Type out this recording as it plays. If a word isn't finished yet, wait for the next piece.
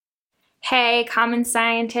Hey, common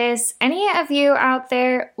scientists, any of you out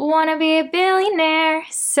there want to be a billionaire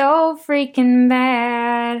so freaking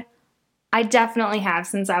bad? I definitely have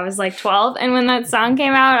since I was like 12. And when that song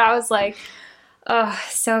came out, I was like, oh,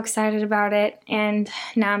 so excited about it. And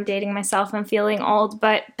now I'm dating myself and feeling old.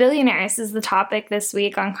 But billionaires is the topic this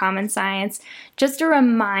week on Common Science. Just a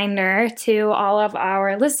reminder to all of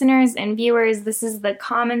our listeners and viewers, this is the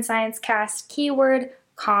Common Science Cast keyword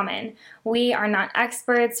common. We are not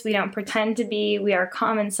experts. We don't pretend to be. We are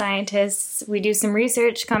common scientists. We do some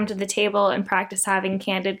research, come to the table, and practice having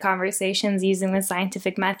candid conversations using the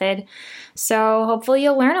scientific method. So hopefully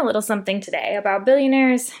you'll learn a little something today about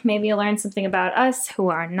billionaires. Maybe you'll learn something about us who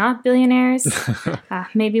are not billionaires.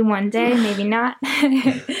 Maybe one day, maybe not.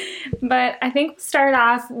 But I think we'll start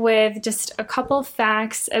off with just a couple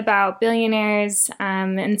facts about billionaires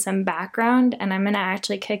and some background. And I'm going to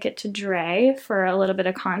actually kick it to Dre for a little bit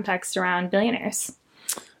of context around billionaires.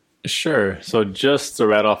 Sure. So just to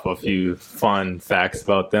rattle off a few fun facts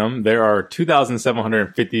about them, there are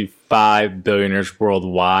 2,755 billionaires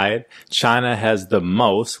worldwide. China has the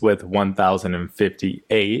most with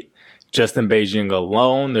 1,058. Just in Beijing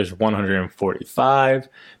alone, there's 145.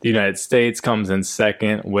 The United States comes in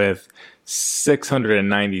second with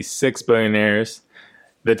 696 billionaires.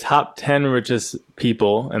 The top 10 richest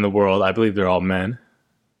people in the world, I believe they're all men,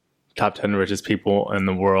 top 10 richest people in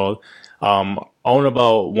the world, own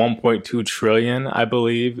about 1.2 trillion, I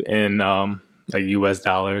believe, in like US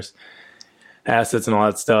dollars, assets and all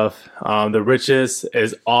that stuff. The richest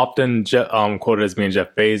is often quoted as being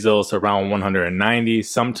Jeff Bezos, around 190.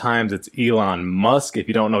 Sometimes it's Elon Musk. If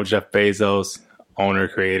you don't know Jeff Bezos, owner,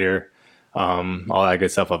 creator, all that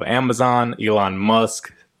good stuff of Amazon. Elon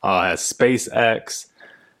Musk has SpaceX,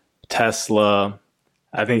 Tesla.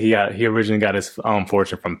 I think he originally got his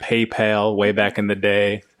fortune from PayPal way back in the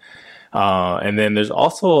day. And then there's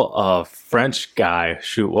also a French guy.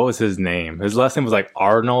 Shoot, what was his name? His last name was like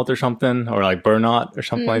Arnault or something, or like Bernat or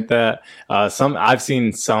something like that. I've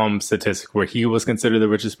seen some statistic where he was considered the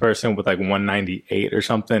richest person with like 198 or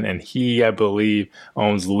something, and he, I believe,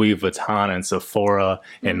 owns Louis Vuitton and Sephora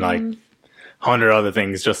and like 100 other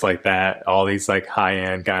things just like that. All these like high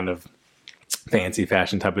end kind of fancy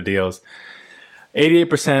fashion type of deals.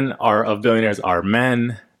 88% of billionaires are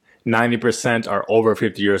men. 90% are over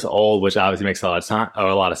 50 years old, which obviously makes a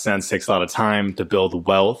lot of sense. Takes a lot of time to build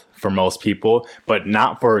wealth for most people, but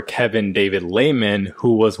not for Kevin David Lehman,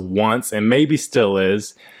 who was once and maybe still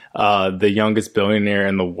is the youngest billionaire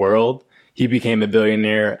in the world. He became a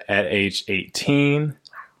billionaire at age 18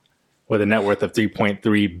 with a net worth of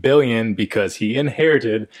 3.3 billion because he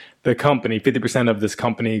inherited the company, 50% of this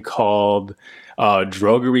company called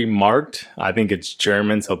Drogerie Markt. I think it's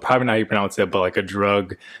German, so probably not how you pronounce it, but like a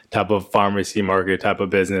drug type of pharmacy market type of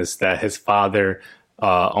business that his father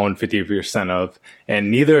owned 50% of.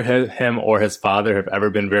 And neither him or his father have ever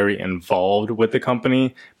been very involved with the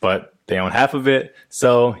company, but they own half of it.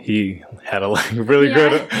 So he had a really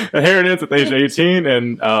good inheritance at age 18.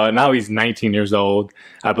 And now he's 19 years old.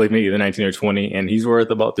 I believe maybe either 19 or 20. And he's worth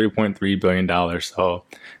about $3.3 billion. So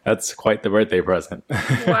that's quite the birthday present.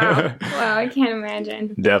 Wow. Wow, I can't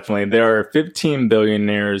imagine. Definitely. There are 15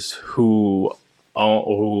 billionaires who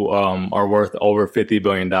are worth over $50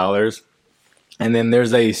 billion. And then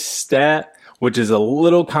there's a stat, which is a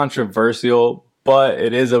little controversial, but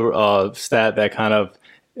it is a stat that kind of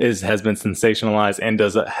has been sensationalized and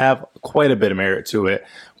does have quite a bit of merit to it,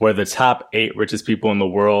 where the top 8 richest people in the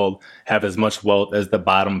world have as much wealth as the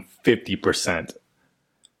bottom 50%.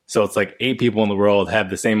 So it's like 8 people in the world have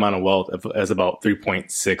the same amount of wealth as about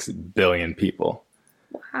 3.6 billion people.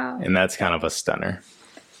 Wow. And that's kind of a stunner.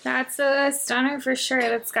 That's a stunner for sure.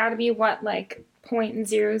 That's got to be what, like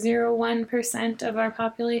 0.001% of our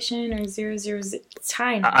population, or 0.00. It's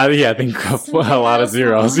tiny. I think a lot of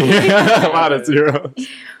zeros. Yeah, a lot of zeros.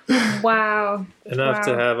 Wow. Enough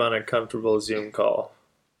to have on a comfortable Zoom call.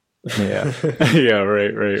 Yeah. Yeah,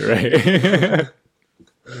 right.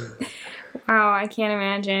 Wow, I can't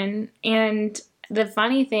imagine. And the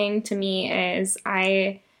funny thing to me is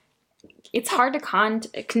it's hard to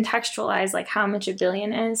contextualize like how much a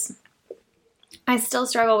billion is. I still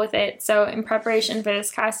struggle with it. So in preparation for this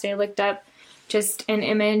cast, I looked up just an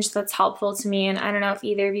image that's helpful to me. And I don't know if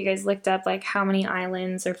either of you guys looked up like how many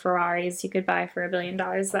islands or Ferraris you could buy for $1 billion.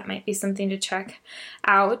 That might be something to check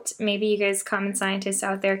out. Maybe you guys common scientists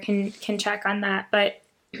out there can check on that. But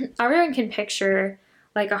everyone can picture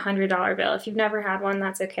like $100 bill. If you've never had one,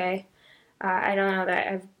 that's okay. I don't know that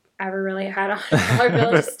I've ever really had a $100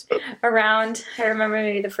 bill just around. I remember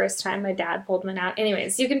maybe the first time my dad pulled one out.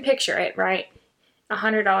 Anyways, you can picture it, right?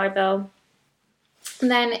 $100 bill. And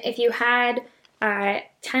then if you had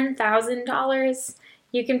 $10,000.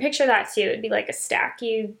 You can picture that too. It'd be like a stack.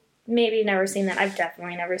 You maybe never seen that. I've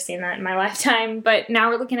definitely never seen that in my lifetime. But now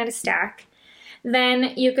we're looking at a stack.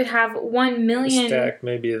 Then you could have 1 million. A stack,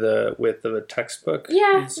 maybe the width of a textbook.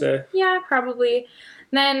 Yeah, you'd say. Yeah, probably.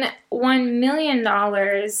 Then $1 million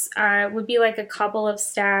would be like a couple of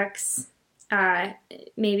stacks.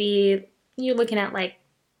 Maybe you're looking at like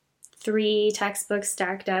 3 textbooks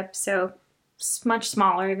stacked up, so much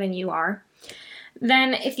smaller than you are.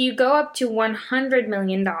 Then if you go up to $100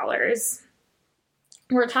 million,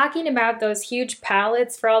 we're talking about those huge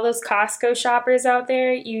pallets for all those Costco shoppers out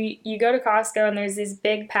there. You go to Costco and there's these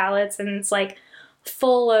big pallets and it's like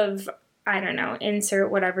full of, I don't know,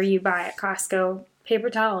 insert whatever you buy at Costco, paper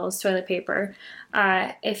towels, toilet paper.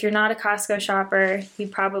 If you're not a Costco shopper,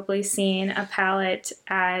 you've probably seen a pallet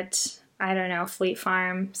at, I don't know, Fleet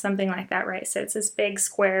Farm, something like that, right? So it's this big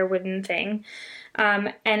square wooden thing.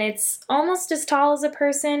 And it's almost as tall as a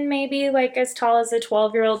person, maybe like as tall as a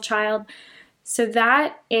 12-year-old child. So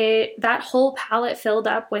that whole pallet filled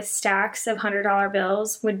up with stacks of $100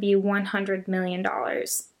 bills would be $100 million.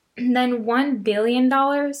 Then $1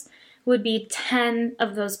 billion would be 10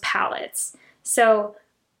 of those pallets. So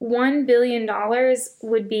 $1 billion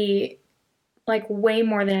would be like way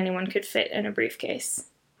more than anyone could fit in a briefcase,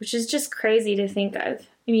 which is just crazy to think of.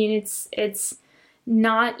 I mean, it's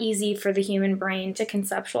not easy for the human brain to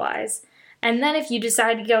conceptualize. And then if you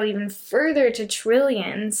decide to go even further to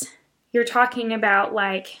trillions, you're talking about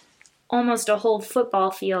like almost a whole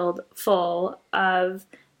football field full of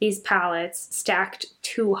these pallets stacked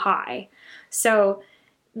too high. So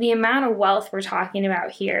the amount of wealth we're talking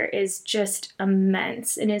about here is just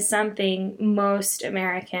immense and is something most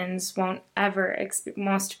Americans won't ever,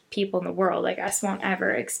 most people in the world, I guess, won't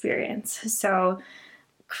ever experience. So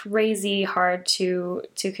crazy hard to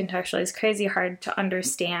contextualize, crazy hard to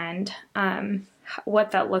understand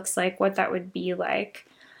what that looks like, what that would be like.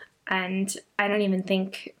 And I don't even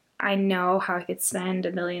think I know how I could spend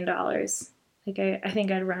 $1 million. Like, I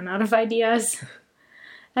think I'd run out of ideas.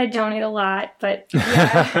 I donate a lot, but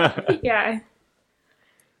yeah. Yeah.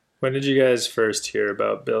 When did you guys first hear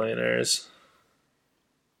about billionaires?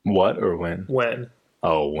 What or when? When.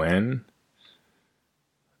 Oh, when?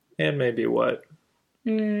 And maybe what?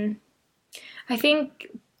 I think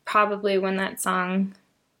probably when that song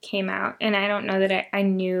came out, and I don't know that I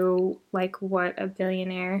knew like what a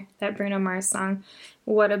billionaire, that Bruno Mars song,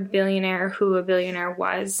 what a billionaire, who a billionaire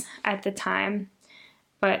was at the time.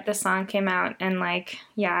 But the song came out and like,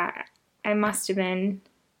 yeah, I must have been,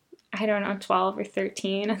 I don't know, 12 or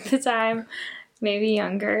 13 at the time, maybe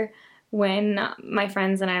younger, when my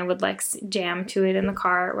friends and I would like jam to it in the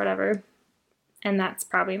car or whatever. And that's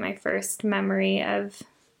probably my first memory of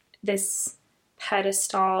this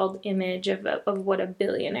pedestaled image of what a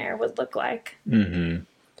billionaire would look like. Mm-hmm.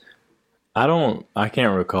 I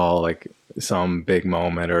can't recall like some big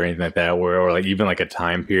moment or anything like that, or like even like a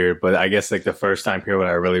time period. But I guess like the first time period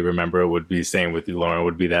I really remember would be, same with you, Lauren,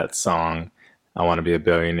 would be that song, "I Want to Be a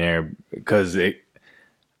Billionaire," because a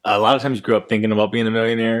lot of times you grew up thinking about being a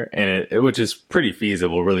millionaire, and it which is pretty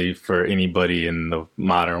feasible really for anybody in the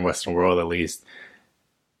modern Western world, at least.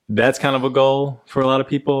 That's kind of a goal for a lot of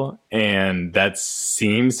people, and that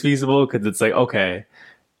seems feasible because it's like, okay,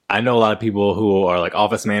 I know a lot of people who are like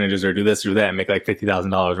office managers or do this or that and make like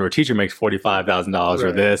 $50,000, or a teacher makes $45,000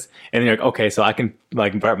 or this, and you're like, okay, so I can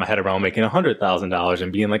like wrap my head around making $100,000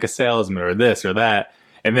 and being like a salesman or this or that.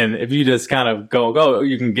 And then if you just kind of go,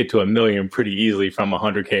 you can get to $1 million pretty easily from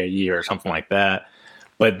 $100K a year or something like that.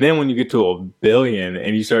 But then when you get to $1 billion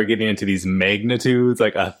and you start getting into these magnitudes,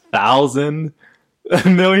 like 1,000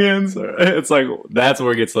 millions, it's like that's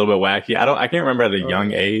where it gets a little bit wacky. I can't remember at a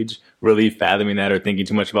young age really fathoming that or thinking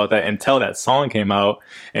too much about that until that song came out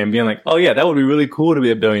and being like, oh yeah, that would be really cool to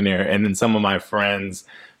be a billionaire. And then some of my friends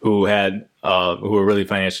who were really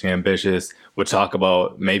financially ambitious would talk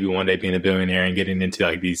about maybe one day being a billionaire and getting into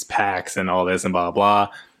like these PACs and all this and blah blah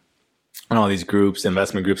and all these groups,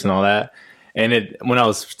 investment groups and all that. And when I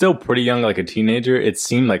was still pretty young, like a teenager, it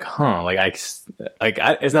seemed like,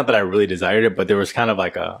 it's not that I really desired it, but there was kind of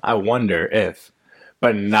like I wonder if.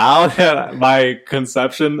 But now that my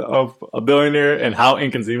conception of a billionaire and how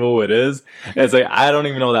inconceivable it is, it's like, I don't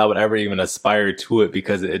even know that I would ever even aspire to it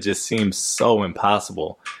because it just seems so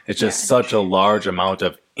impossible. It's just such a large amount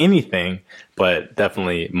of anything, but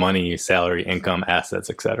definitely money, salary, income, assets,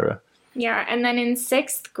 etc. Yeah, and then in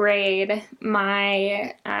 6th grade,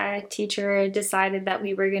 my teacher decided that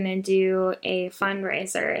we were going to do a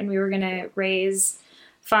fundraiser, and we were going to raise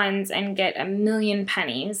funds and get 1,000,000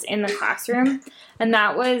 pennies in the classroom. And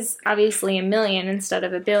that was obviously 1,000,000 instead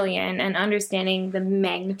of 1,000,000,000. And understanding the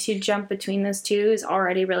magnitude jump between those two is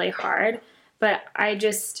already really hard. But I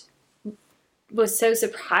just was so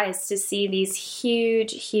surprised to see these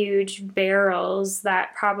huge barrels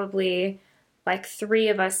that probably like 3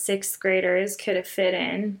 of us 6th graders could have fit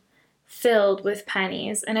in, filled with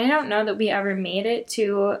pennies. And I don't know that we ever made it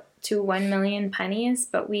to 1,000,000 pennies,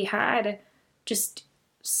 but we had just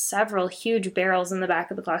several huge barrels in the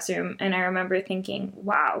back of the classroom. And I remember thinking,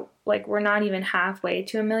 wow, like we're not even halfway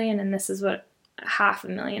to 1,000,000, and this is what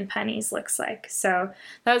 500,000 pennies looks like. So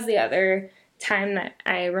that was the other time that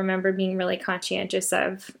I remember being really conscientious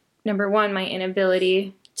of, number one, my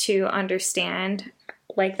inability to understand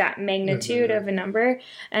like that magnitude of a number,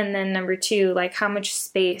 and then number two, like how much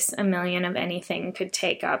space 1,000,000 of anything could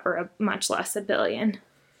take up, or much less 1,000,000,000.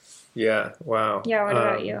 Yeah. Wow. Yeah. What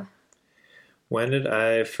about you? When did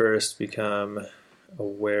I first become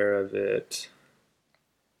aware of it?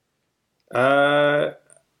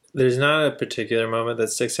 There's not a particular moment that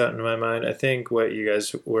sticks out in my mind. I think what you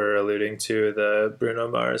guys were alluding to, the Bruno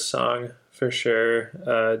Mars song, for sure.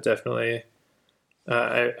 Definitely.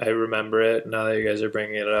 I remember it now that you guys are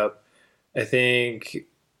bringing it up. I think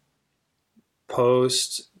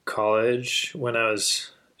post-college, when I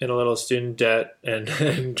was in a little student debt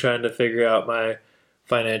and trying to figure out my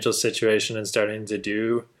financial situation and starting to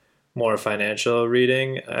do more financial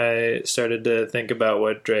reading, I started to think about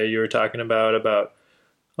what, Dre, you were talking about,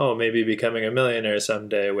 maybe becoming a millionaire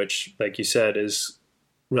someday, which, like you said, is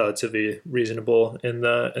relatively reasonable in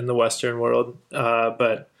the Western world.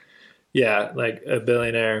 But yeah, like a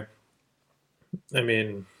billionaire. I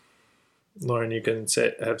mean, Lauren, you can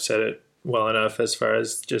have said it well enough as far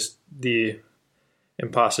as just the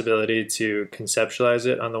impossibility to conceptualize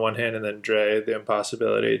it on the one hand, and then Dre, the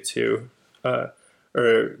impossibility to, or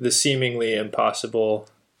the seemingly impossible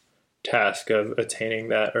task of attaining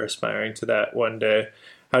that or aspiring to that one day.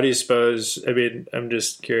 How do you suppose, I mean, I'm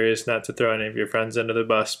just curious, not to throw any of your friends under the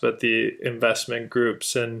bus, but the investment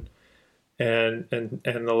groups and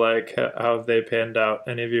the like, how have they panned out?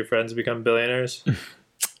 Any of your friends become billionaires?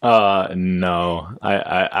 No,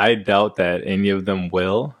 I doubt that any of them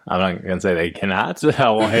will. I'm not gonna say they cannot. I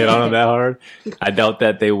won't hate on them that hard. I doubt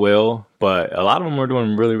that they will, but a lot of them are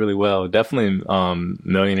doing really, really well. Definitely,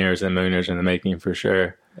 millionaires and millionaires in the making for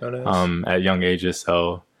sure. Oh, nice. At young ages.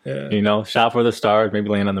 So, Yeah. Shot for the stars, maybe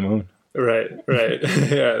land on the moon. Right.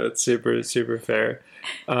 Yeah, that's super, super fair.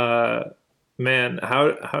 Man,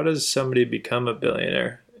 how does somebody become a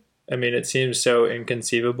billionaire? I mean, it seems so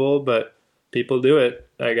inconceivable, but people do it,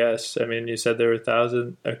 I guess. I mean, you said there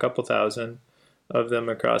were a couple thousand of them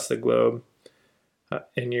across the globe.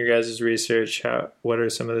 In your guys' research, what are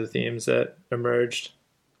some of the themes that emerged?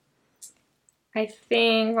 I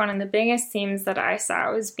think one of the biggest themes that I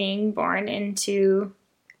saw was being born into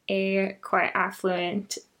a quite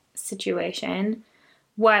affluent situation.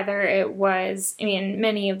 Whether it was, I mean,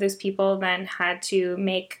 many of those people then had to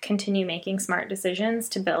continue making smart decisions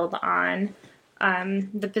to build on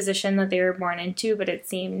the position that they were born into, but it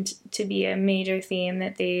seemed to be a major theme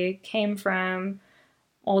that they came from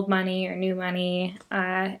old money or new money,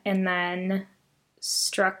 and then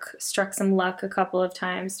struck some luck a couple of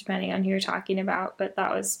times, depending on who you're talking about. But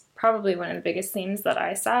that was probably one of the biggest themes that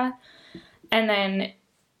I saw. And then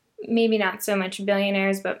maybe not so much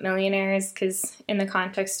billionaires, but millionaires, because in the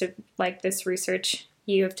context of like this research,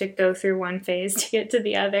 you have to go through one phase to get to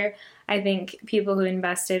the other. I think people who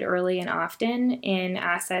invested early and often in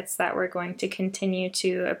assets that we're going to continue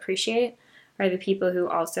to appreciate are the people who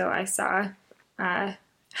also I saw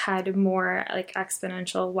had more like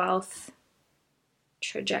exponential wealth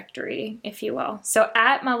trajectory, if you will. So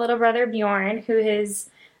at my little brother Bjorn, who is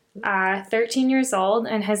 13 years old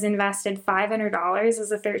and has invested $500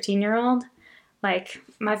 as a 13-year-old, like,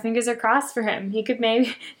 my fingers are crossed for him. He could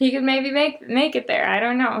maybe make it there. I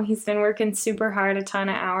don't know. He's been working super hard, a ton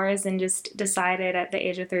of hours, and just decided at the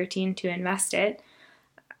age of 13 to invest it.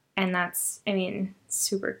 And that's, I mean,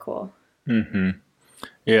 super cool. Mm-hmm.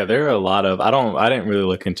 Yeah, there are a lot of, I didn't really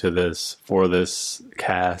look into this for this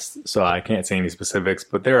cast, so I can't say any specifics,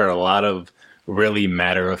 but there are a lot of really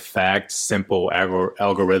matter-of-fact, simple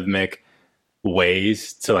algorithmic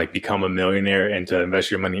ways to like become a millionaire and to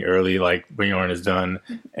invest your money early, like Bjorn has done,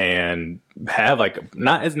 and have like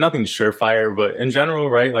it's nothing surefire, but in general,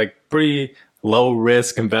 right, like pretty low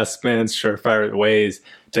risk investments, surefire ways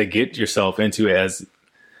to get yourself into it. As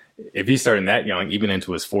if he's starting that young, even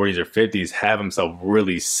into his 40s or 50s, have himself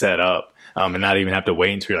really set up, and not even have to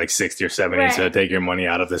wait until you're like 60 or 70 to take your money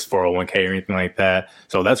out of this 401k or anything like that.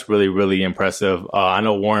 So that's really, really impressive. I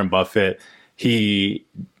know Warren Buffett, he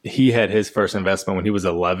had his first investment when he was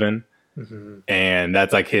 11. Mm-hmm. And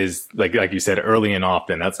that's like his, like you said, early and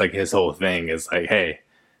often, that's like his whole thing is like, hey,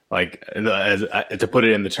 like to put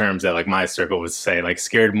it in the terms that like my circle would say, like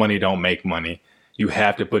scared money don't make money. You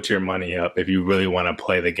have to put your money up if you really want to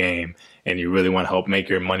play the game and you really want to help make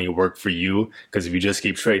your money work for you. Because if you just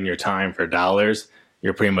keep trading your time for dollars,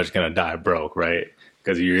 you're pretty much going to die broke, right?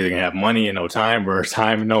 Because you're either going to have money and no time or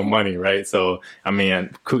time and no money, right? So, I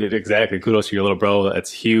mean, exactly. Kudos to your little bro.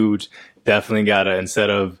 That's huge. Definitely got to, instead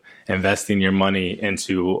of investing your money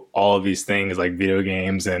into all of these things like video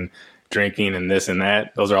games and drinking and this and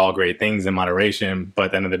that, those are all great things in moderation. But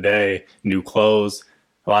at the end of the day, new clothes,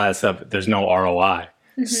 a lot of that stuff, there's no ROI.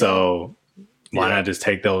 Mm-hmm. So why not just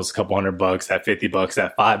take those couple $100, that $50,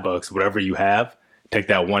 that $5, whatever you have, take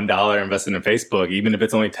that $1, invest it in Facebook. Even if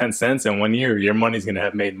it's only 10 cents in 1 year, your money's going to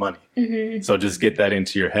have made money. Mm-hmm. So just get that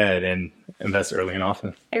into your head and invest early and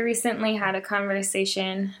often. I recently had a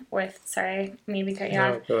conversation with, sorry, maybe cut you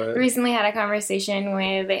off. I recently had a conversation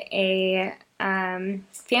with a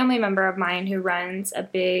family member of mine who runs a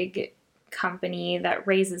big company that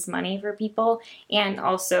raises money for people, and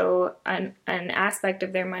also an aspect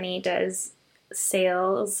of their money does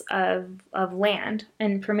sales of land,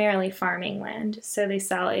 and primarily farming land. So they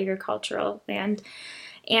sell agricultural land.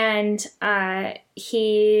 And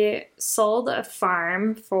he sold a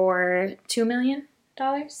farm for $2 million,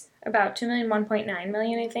 about $2 million, $1.9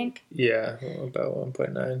 million, I think. Yeah, about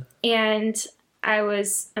 1.9. And I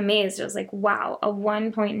was amazed. I was like, wow, a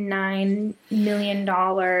 $1.9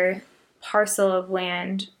 million parcel of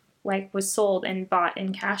land like was sold and bought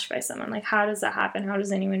in cash by someone. Like, how does that happen? How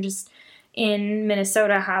does anyone just in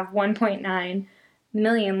Minnesota have 1.9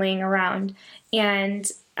 million laying around? And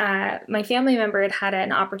my family member had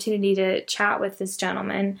an opportunity to chat with this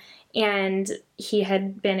gentleman, and he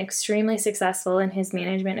had been extremely successful in his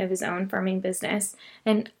management of his own farming business.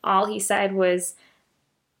 And all he said was,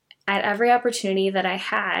 at every opportunity that I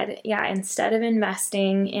had, instead of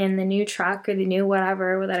investing in the new truck or the new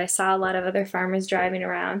whatever that I saw a lot of other farmers driving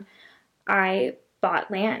around, I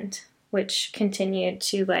bought land, which continued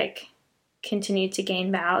to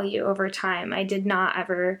gain value over time. I did not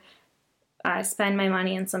ever spend my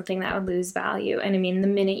money on something that would lose value. And I mean, the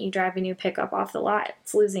minute you drive a new pickup off the lot,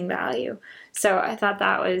 it's losing value. So I thought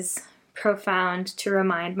that was profound to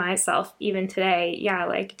remind myself even today.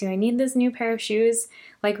 Do I need this new pair of shoes?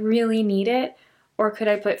 Really need it? Or could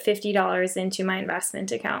I put $50 into my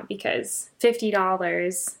investment account? Because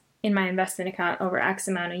 $50 in my investment account over X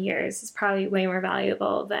amount of years is probably way more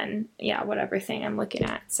valuable than, whatever thing I'm looking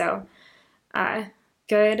at. So,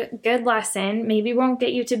 good lesson. Maybe won't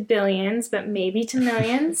get you to billions, but maybe to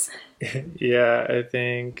millions. Yeah, I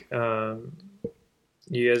think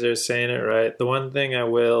you guys are saying it right. The one thing I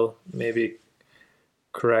will maybe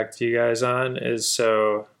correct you guys on is,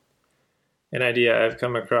 an idea I've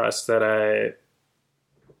come across that I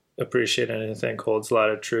appreciate and I think holds a lot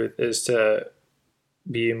of truth is to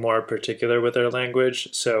be more particular with our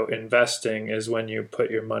language. So investing is when you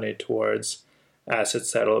put your money towards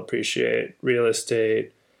assets that'll appreciate: real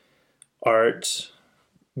estate, art,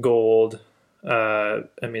 gold,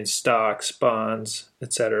 stocks, bonds,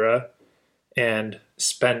 etc. And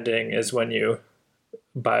spending is when you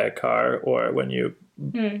buy a car or when you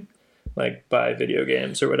buy video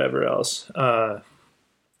games or whatever else.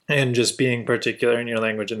 And just being particular in your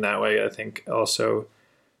language in that way, I think also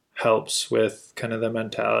helps with kind of the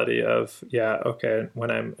mentality of,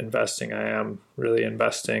 when I'm investing, I am really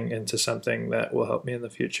investing into something that will help me in the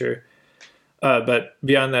future. But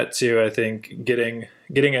beyond that too, I think getting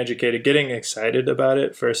educated, getting excited about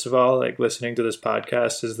it, first of all, listening to this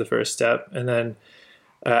podcast is the first step. And then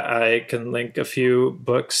I can link a few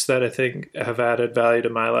books that I think have added value to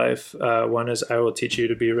my life. One is I Will Teach You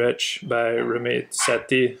to Be Rich by Ramit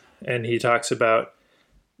Sethi. And he talks about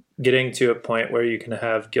getting to a point where you can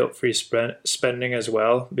have guilt-free spending as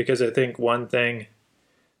well. Because I think one thing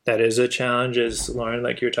that is a challenge is, Lauren,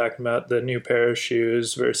 like you're talking about the new pair of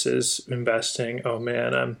shoes versus investing. Oh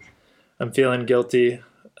man, I'm feeling guilty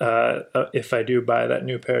if I do buy that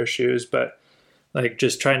new pair of shoes. But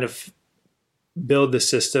just trying to build the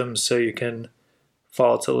systems so you can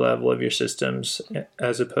fall to the level of your systems,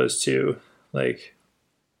 as opposed to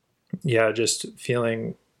just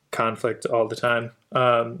feeling conflict all the time.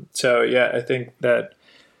 I think that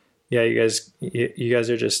you guys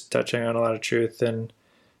are just touching on a lot of truth. And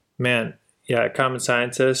man, common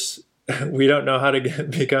scientists, we don't know how to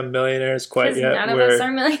become millionaires quite yet. None of us are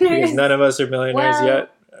millionaires. Because none of us are millionaires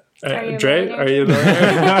yet. Dre, are you a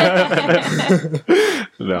millionaire?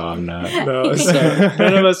 No, I'm not. No, so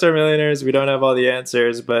none of us are millionaires. We don't have all the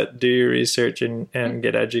answers, but do your research and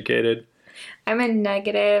get educated. I'm a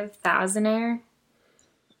negative thousandaire.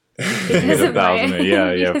 Because of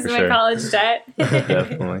thousandaire. Yeah, because for of my sure. college debt.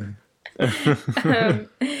 Definitely.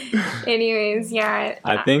 Anyways, yeah.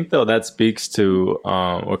 I think though that speaks to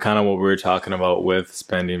or kind of what we were talking about with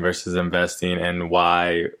spending versus investing, and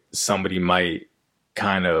why somebody might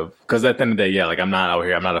kind of, because at the end of the day, yeah, like I'm not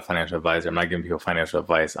a financial advisor. I'm not giving people financial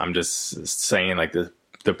advice. I'm just saying like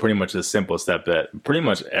the pretty much the simple step that pretty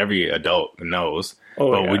much every adult knows,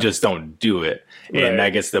 but we just don't do it. And that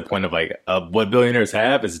gets to the point of like what billionaires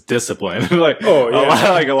have is discipline. Like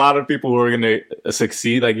a lot of people who are going to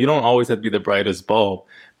succeed, like you don't always have to be the brightest bulb,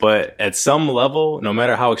 but at some level, no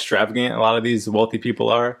matter how extravagant a lot of these wealthy people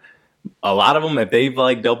are, a lot of them, if they've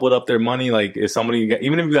like doubled up their money, like if somebody,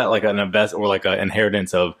 even if you got like an invest or like an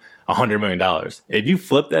inheritance of $100 million, if you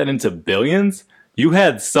flip that into billions, you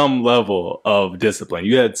had some level of discipline.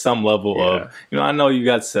 You had some level of, I know you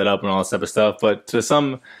got set up and all this type of stuff, but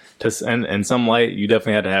in some light, you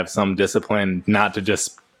definitely had to have some discipline not to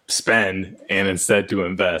just spend and instead to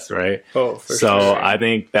invest, right? Oh, for sure. So I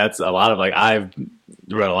think that's a lot of like, I've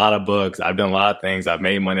read a lot of books. I've done a lot of things. I've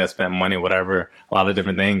made money. I've spent money, whatever, a lot of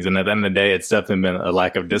different things. And at the end of the day, it's definitely been a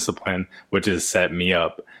lack of discipline, which has set me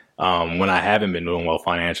up. When I haven't been doing well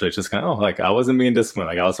financially, it's just kind of, like I wasn't being disciplined.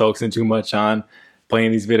 Like I was focusing too much on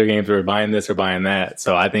playing these video games or buying this or buying that.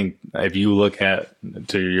 So I think if you look at,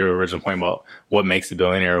 to your original point about what makes a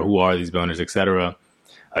billionaire, who are these billionaires, et cetera,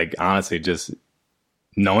 like honestly, just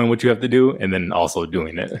knowing what you have to do and then also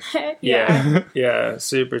doing it. Yeah,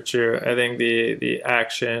 super true. I think the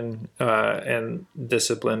action and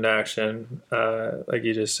disciplined action, like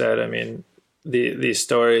you just said, I mean, the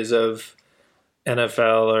stories of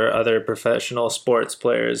NFL or other professional sports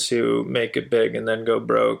players who make it big and then go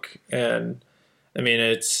broke. And I mean,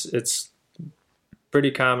 it's pretty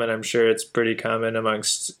common. I'm sure it's pretty common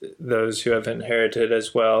amongst those who have inherited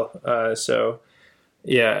as well. So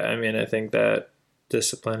yeah, I mean, I think that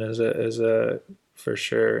discipline is a for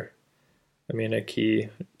sure, I mean, a key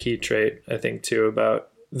trait, I think, too, about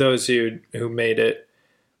those who made it.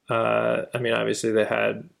 I mean, obviously they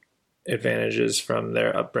had advantages from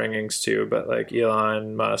their upbringings too, but like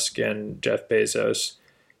Elon Musk and Jeff Bezos,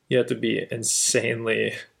 you have to be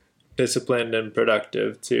insanely disciplined and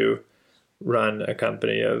productive to run a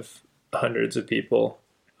company of hundreds of people.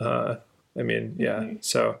 I mean, yeah.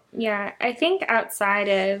 So yeah, I think outside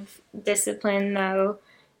of discipline, though,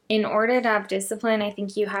 in order to have discipline, I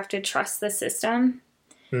think you have to trust the system.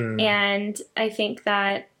 And I think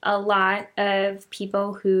that a lot of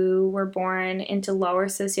people who were born into lower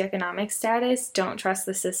socioeconomic status don't trust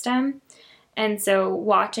the system. And so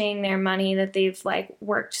watching their money that they've like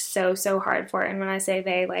worked so hard for, and when I say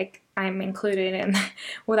they, like I'm included in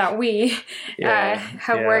without we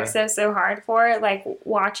have worked so hard for, like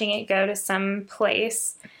watching it go to some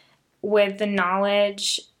place with the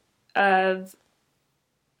knowledge of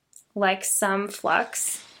like some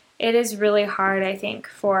flux, it is really hard, I think,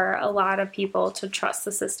 for a lot of people to trust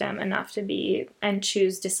the system enough to be and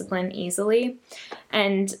choose discipline easily.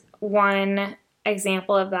 And one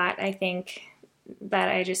example of that, I think, that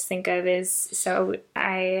I just think of is, so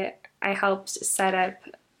I helped set up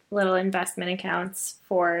little investment accounts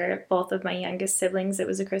for both of my youngest siblings. It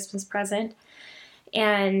was a Christmas present.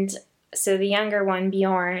 And so the younger one,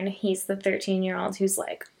 Bjorn, he's the 13-year-old who's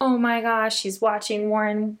like, oh my gosh, he's watching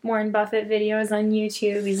Warren Buffett videos on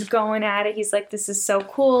YouTube. He's going at it. He's like, this is so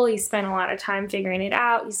cool. He spent a lot of time figuring it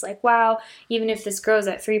out. He's like, wow, even if this grows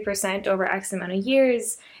at 3% over X amount of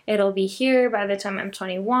years, it'll be here by the time I'm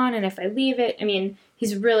 21. And if I leave it, I mean,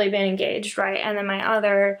 he's really been engaged, right? And then my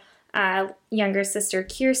other younger sister,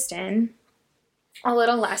 Kirsten, a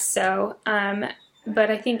little less so.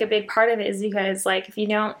 But I think a big part of it is because, like, if you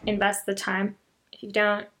don't invest the time, if you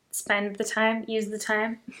don't spend the time, use the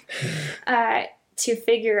time to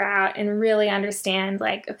figure out and really understand,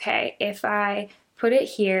 like, okay, if I put it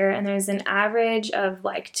here and there's an average of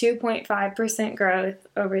like 2.5% growth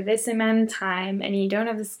over this amount of time, and you don't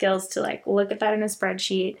have the skills to like look at that in a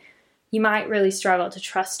spreadsheet, you might really struggle to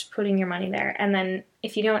trust putting your money there. And then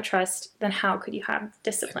if you don't trust, then how could you have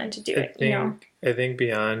discipline to do it? I think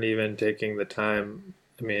beyond even taking the time,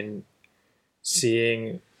 I mean,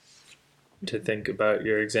 seeing to think about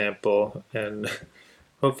your example, and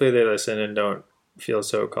hopefully they listen and don't feel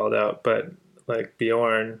so called out, but like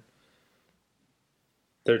Bjorn,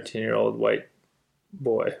 13-year-old white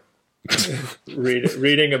boy,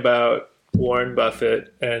 reading about Warren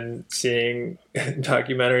Buffett and seeing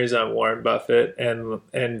documentaries on Warren Buffett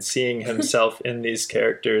and seeing himself in these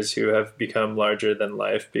characters who have become larger than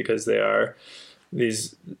life because they are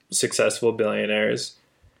these successful billionaires,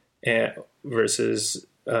 and versus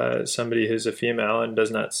somebody who's a female and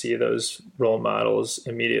does not see those role models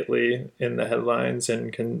immediately in the headlines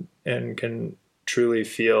and can truly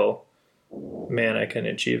feel, man, I can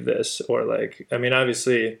achieve this. Or like, I mean,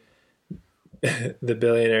 obviously the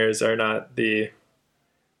billionaires are not the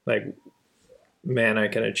like, man, I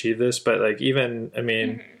can achieve this, but like, even, I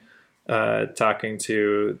mean, talking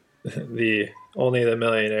to only the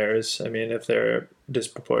millionaires, I mean, if they're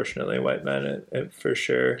disproportionately white men, it for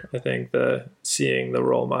sure, I think seeing the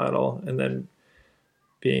role model and then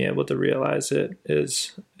being able to realize it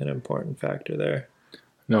is an important factor there.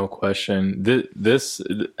 No question. This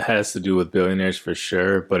has to do with billionaires for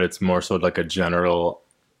sure, but it's more so like a general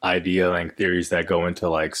idea, like theories that go into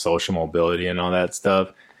like social mobility and all that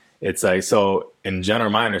stuff. It's like, so in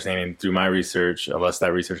general, my understanding through my research, unless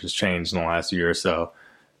that research has changed in the last year or so,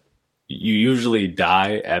 you usually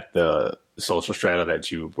die at the social strata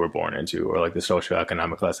that you were born into, or like the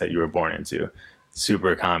socioeconomic class that you were born into.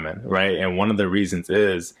 Super common, right? And one of the reasons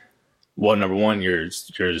is, well, number one, your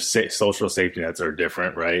social safety nets are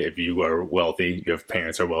different, right? If you are wealthy, your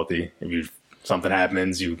parents are wealthy. If something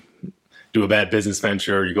happens, you do a bad business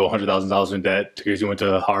venture, you go $100,000 in debt because you went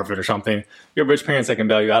to Harvard or something, you have rich parents that can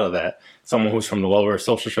bail you out of that. Someone who's from the lower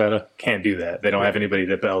social strata can't do that. They don't have anybody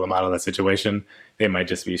to bail them out of that situation. They might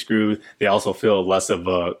just be screwed. They also feel less of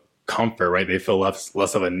a comfort, right? They feel less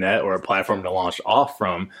of a net or a platform to launch off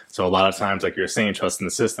from. So a lot of times, like you're saying, trust in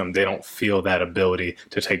the system, they don't feel that ability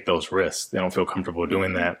to take those risks. They don't feel comfortable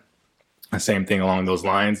doing that. The same thing along those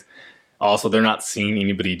lines. Also, they're not seeing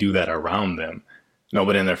anybody do that around them.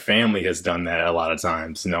 Nobody in their family has done that a lot of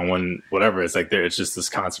times. No one, whatever. It's like it's just this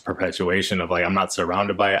constant perpetuation of like, I'm not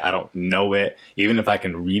surrounded by it. I don't know it. Even if I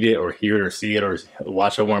can read it or hear it or see it or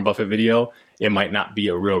watch a Warren Buffett video, it might not be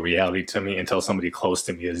a real reality to me until somebody close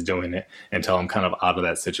to me is doing it, until I'm kind of out of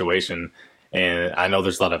that situation. And I know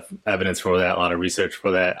there's a lot of evidence for that, a lot of research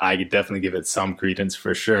for that. I could definitely give it some credence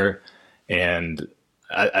for sure. And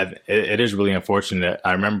it is really unfortunate.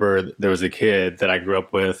 I remember there was a kid that I grew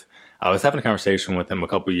up with. I was having a conversation with him a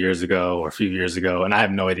couple of years ago or a few years ago, and I have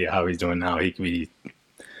no idea how he's doing now. He could be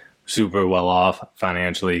super well off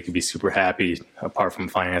financially. He could be super happy apart from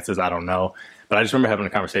finances. I don't know. But I just remember having a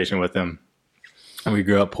conversation with him, and we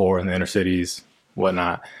grew up poor in the inner cities,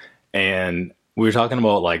 whatnot. And we were talking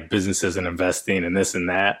about like businesses and investing and this and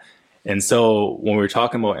that. And so when we were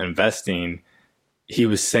talking about investing, he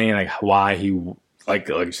was saying like why he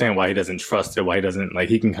saying why he doesn't trust it, why he doesn't like,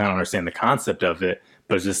 he can kind of understand the concept of it,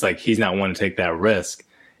 but it's just like he's not wanting to take that risk.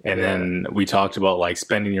 And then we talked about like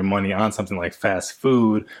spending your money on something like fast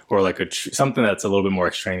food or like something that's a little bit more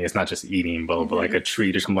extraneous, not just eating, but like a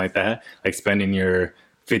treat or something like that, like spending your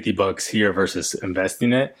 $50 here versus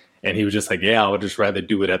investing it. And he was just like, yeah, I would just rather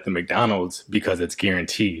do it at the McDonald's because it's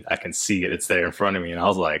guaranteed. I can see it. It's there in front of me. And I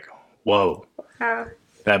was like, whoa,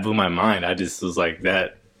 that blew my mind. I just was like,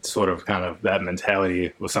 that sort of kind of that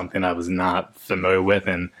mentality was something I was not familiar with.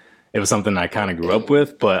 And it was something I kind of grew up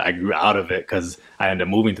with, but I grew out of it because I ended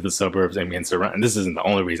up moving to the suburbs and being surrounded. And this isn't the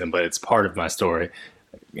only reason, but it's part of my story.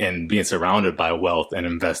 And being surrounded by wealth and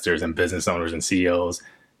investors and business owners and CEOs.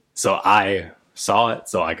 So I saw it.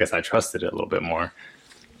 So I guess I trusted it a little bit more.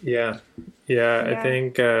 Yeah. I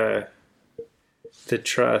think the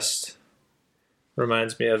trust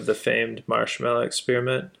reminds me of the famed marshmallow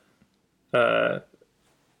experiment.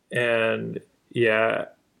 And yeah,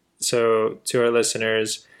 so to our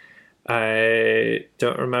listeners, I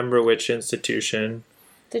don't remember which institution.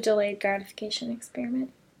 The delayed gratification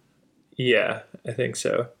experiment. Yeah, I think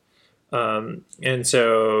so. And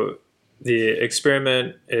so the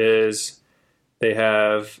experiment is they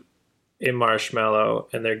have a marshmallow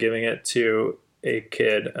and they're giving it to a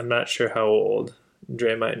kid. I'm not sure how old.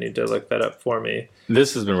 Dre might need to look that up for me.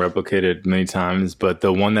 This has been replicated many times, but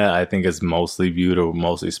the one that I think is mostly viewed or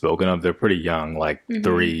mostly spoken of, they're pretty young, like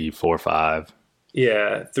 3, 4, 5.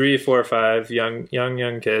 Yeah, 3, 4, 5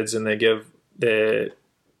 young kids, and they give the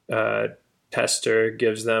tester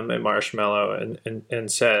gives them a marshmallow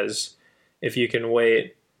and says, if you can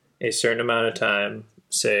wait a certain amount of time,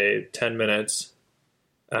 say 10 minutes,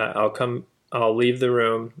 I'll leave the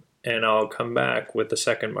room and I'll come back with the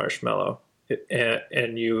second marshmallow.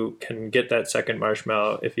 And you can get that second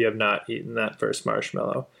marshmallow if you have not eaten that first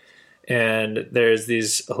marshmallow. And there's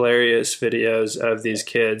these hilarious videos of these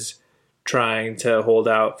kids trying to hold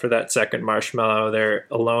out for that second marshmallow. They're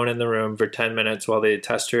alone in the room for 10 minutes while the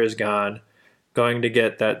tester is gone, going to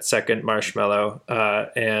get that second marshmallow.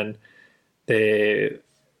 And they,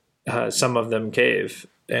 some of them cave,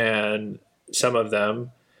 and some of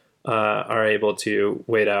them are able to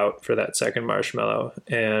wait out for that second marshmallow.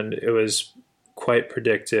 And it was quite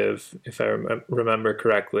predictive, if I remember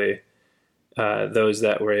correctly, those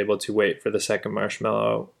that were able to wait for the second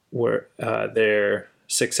marshmallow were their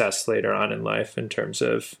success later on in life in terms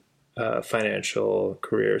of financial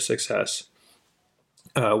career success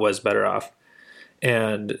was better off.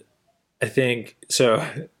 And I think so.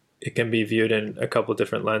 It can be viewed in a couple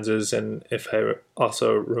different lenses, and if I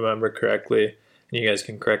also remember correctly, and you guys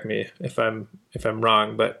can correct me if I'm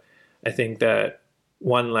wrong, but I think that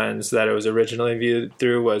one lens that it was originally viewed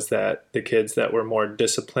through was that the kids that were more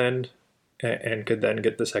disciplined and could then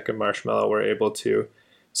get the second marshmallow were able to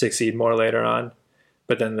succeed more later on.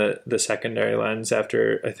 But then the secondary lens,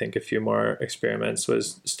 after I think a few more experiments,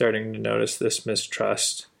 was starting to notice this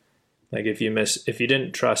mistrust. Like if you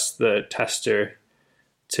didn't trust the tester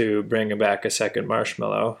to bring back a second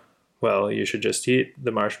marshmallow, well, you should just eat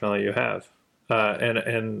the marshmallow you have.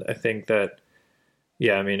 And I think that,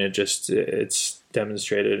 yeah, I mean, it's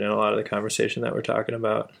demonstrated in a lot of the conversation that we're talking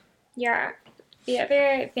about. Yeah. The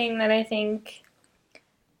other thing that I think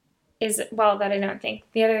is, well, that I don't think,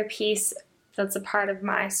 the other piece that's a part of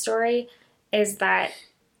my story is that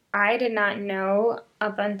I did not know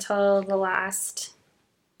up until the last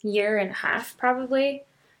year and a half probably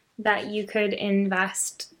that you could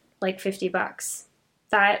invest like $50.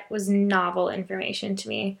 That was novel information to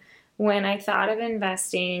me. When I thought of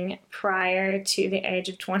investing prior to the age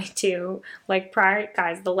of 22, like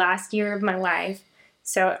guys, the last year of my life.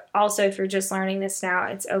 So also, if you're just learning this now,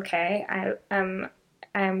 it's okay.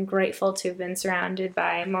 I'm grateful to have been surrounded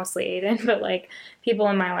by mostly Aiden, but like people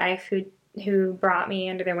in my life who brought me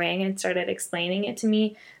under their wing and started explaining it to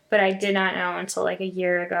me. But I did not know until like a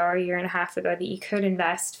year ago or a year and a half ago that you could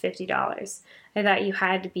invest $50. I thought you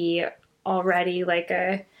had to be already like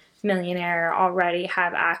a millionaire, already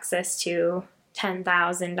have access to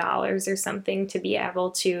 $10,000 or something to be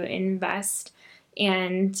able to invest.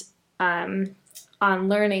 And on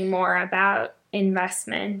learning more about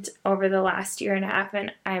investment over the last year and a half,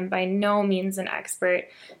 and I'm by no means an expert,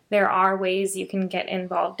 there are ways you can get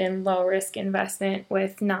involved in low risk investment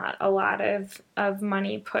with not a lot of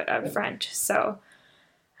money put up front. So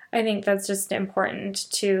I think that's just important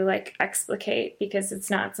to like explicate, because it's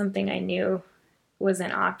not something I knew was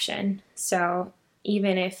an option. So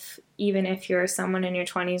even if you're someone in your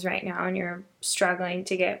 20s right now and you're struggling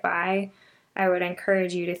to get by, I would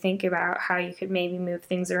encourage you to think about how you could maybe move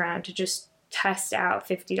things around to just test out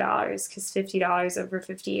 $50, because $50 over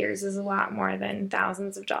 50 years is a lot more than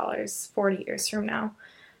thousands of dollars 40 years from now.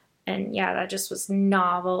 And yeah, that just was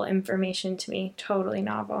novel information to me, totally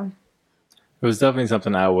novel. It was definitely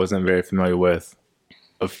something I wasn't very familiar with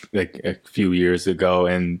like a few years ago,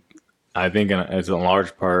 and I think as a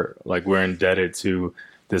large part, like we're indebted to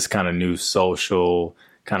this kind of new social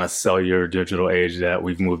kind of cellular digital age that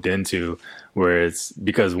we've moved into, where it's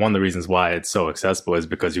because one of the reasons why it's so accessible is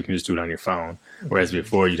because you can just do it on your phone. Whereas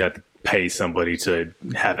before you'd have to pay somebody to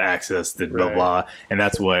have access to blah, blah. And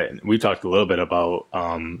that's what we talked a little bit about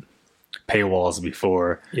paywalls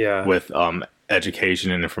before with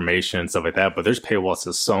education and information and stuff like that. But there's paywalls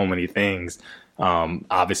to so many things.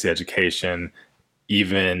 Obviously education,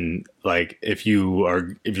 even like if you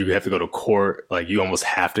have to go to court, like you almost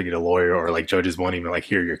have to get a lawyer, or like judges won't even like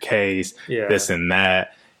hear your case, this and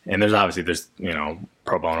that. And there's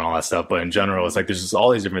pro bono and all that stuff, but in general it's like there's just all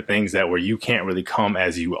these different things that where you can't really come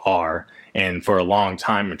as you are. And for a long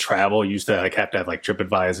time in travel, you used to like have to have like trip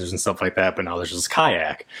advisors and stuff like that, but now there's just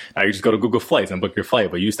Kayak. Now you just go to Google Flights and book your flight,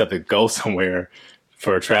 but you used to have to go somewhere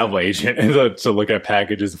for a travel agent to look at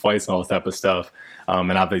packages, flights, and all this type of stuff.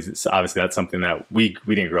 And obviously that's something that we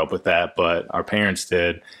didn't grow up with that, but our parents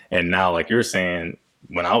did. And now, like you're saying,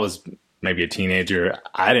 when I was maybe a teenager,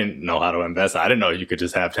 I didn't know how to invest. I didn't know you could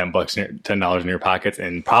just have $10 in your pockets.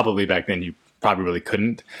 And probably back then you probably really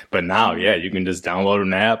couldn't. But now, yeah, you can just download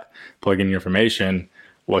an app, plug in your information,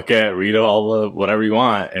 read all the whatever you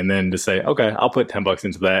want, and then just say, okay, I'll put $10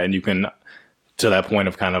 into that. And you can, to that point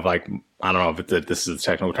of kind of like, I don't know if this is a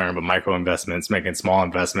technical term, but micro investments, making small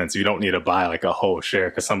investments. You don't need to buy like a whole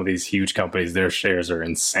share, because some of these huge companies, their shares are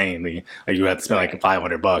insanely, like you have to spend like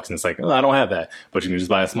 $500, and it's like, oh, I don't have that, but you can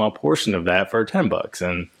just buy a small portion of that for $10.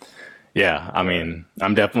 And yeah, I mean,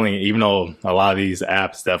 I'm definitely, even though a lot of these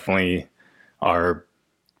apps definitely are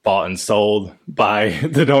bought and sold by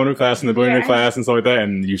the donor class and the billionaire class and stuff like that,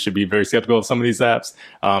 and you should be very skeptical of some of these apps,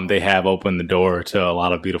 they have opened the door to a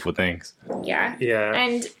lot of beautiful things. Yeah.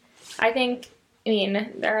 And I think,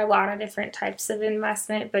 there are a lot of different types of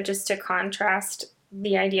investment, but just to contrast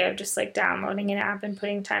the idea of just like downloading an app and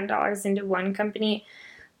putting $10 into one company,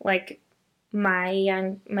 like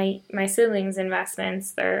my siblings'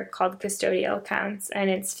 investments, they're called custodial accounts, and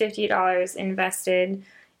it's $50 invested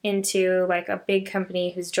into like a big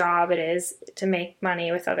company whose job it is to make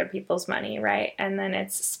money with other people's money, right? And then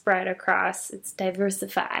it's spread across, it's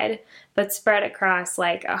diversified, but spread across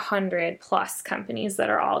like 100+ companies that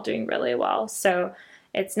are all doing really well. So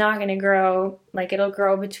it's not going to grow, like it'll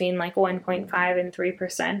grow between like 1.5 and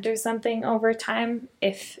 3% or something over time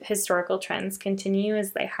if historical trends continue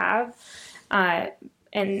as they have.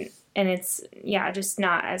 And it's, just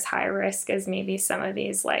not as high risk as maybe some of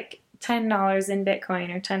these like $10 in Bitcoin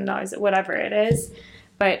or $10, whatever it is.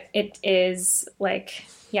 But it is like,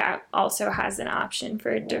 also has an option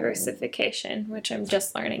for diversification, which I'm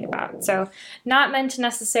just learning about. So not meant to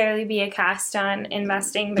necessarily be a cast on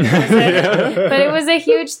investing, but it was a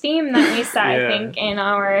huge theme that we saw, I think, in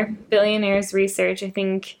our billionaires research. I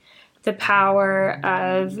think the power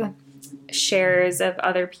of shares of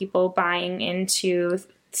other people buying into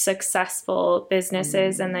successful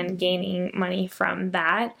businesses and then gaining money from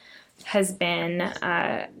that has been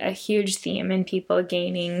a huge theme in people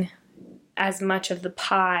gaining as much of the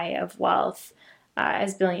pie of wealth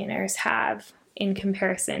as billionaires have in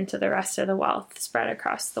comparison to the rest of the wealth spread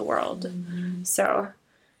across the world. Mm-hmm. So,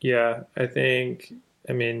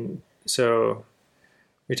 so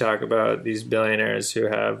we talk about these billionaires who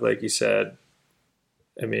have, like you said,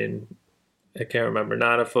 I can't remember,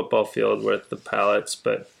 not a football field worth of pallets,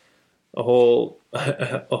 but a whole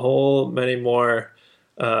many more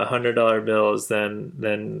 $100 bills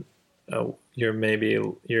than your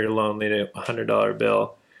lonely $100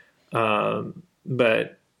 bill.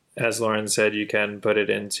 But as Lauren said, you can put it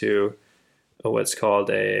into what's called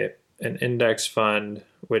an index fund,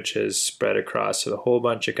 which is spread across a whole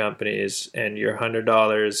bunch of companies, and your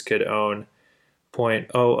 $100 could own 0.000,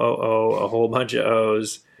 a whole bunch of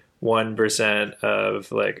O's, 1%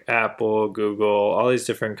 of like Apple, Google, all these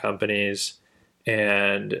different companies.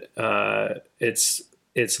 And it's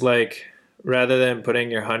like, rather than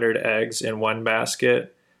putting your 100 eggs in one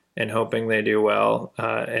basket and hoping they do well,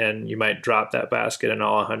 and you might drop that basket and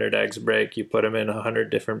all 100 eggs break, you put them in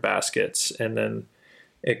 100 different baskets, and then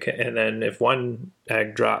if one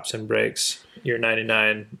egg drops and breaks, your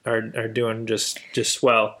 99 are doing just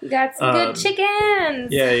well. You got some good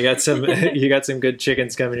chickens. Yeah, you got some good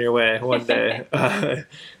chickens coming your way one day.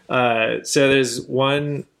 So there's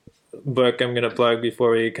one book I'm going to plug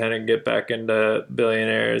before we kind of get back into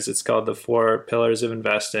billionaires. It's called The 4 Pillars of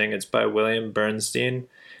Investing. It's by William Bernstein,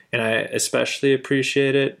 and I especially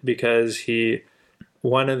appreciate it because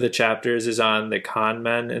one of the chapters is on the con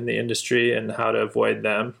men in the industry and how to avoid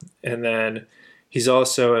them. And then he's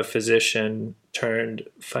also a physician turned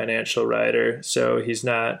financial writer. So he's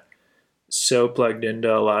not so plugged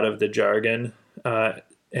into a lot of the jargon.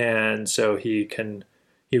 And so he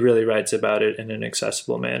really writes about it in an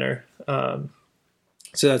accessible manner.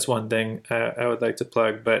 So that's one thing I would like to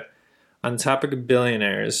plug. But on the topic of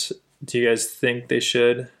billionaires, do you guys think they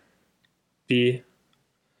should be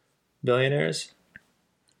billionaires?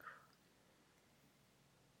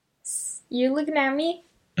 You're looking at me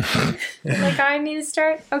like I need to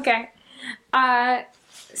start? Okay.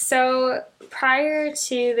 So prior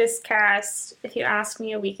to this cast, if you asked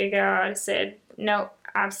me a week ago, I would have said, no,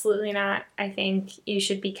 absolutely not. I think you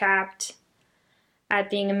should be capped at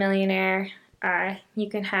being a millionaire. You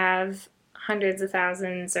can have hundreds of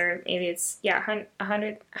thousands, or maybe it's,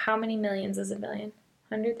 100. How many millions is a billion?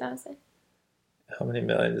 100,000? How many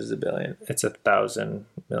millions is a billion? It's 1,000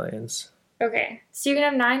 millions. Okay, so you can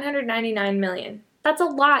have 999 million. That's a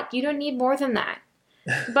lot. You don't need more than that.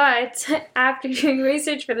 But after doing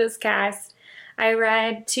research for this cast, I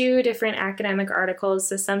read 2 different academic articles.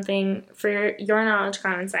 So something for your knowledge,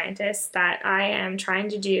 common scientists, that I am trying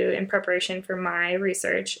to do in preparation for my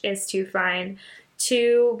research is to find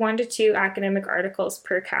 1 to 2 academic articles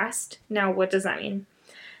per cast. Now, what does that mean?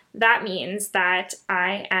 That means that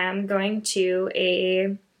I am going to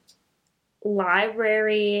a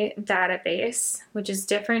library database, which is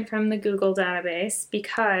different from the Google database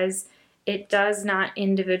because it does not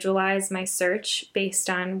individualize my search based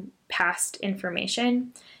on past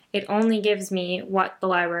information. It only gives me what the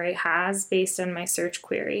library has based on my search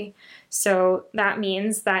query. So that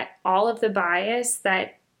means that all of the bias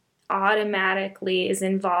that automatically is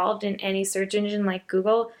involved in any search engine like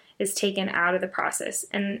Google is taken out of the process.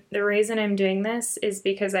 And the reason I'm doing this is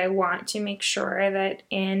because I want to make sure that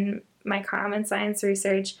in my common science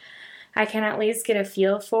research, I can at least get a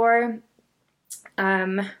feel for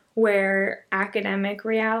where academic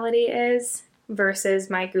reality is versus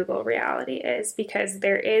my Google reality is, because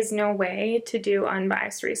there is no way to do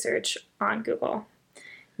unbiased research on Google.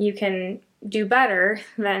 You can do better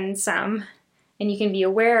than some, and you can be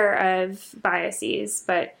aware of biases,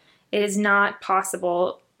 but it is not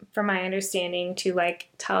possible from my understanding, to like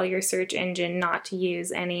tell your search engine not to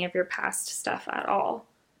use any of your past stuff at all.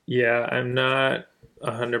 Yeah, I'm not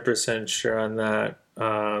 100% sure on that.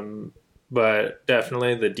 But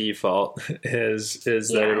definitely the default is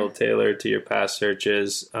that it'll tailor to your past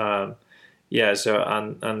searches. Yeah, so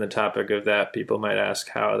on the topic of that, people might ask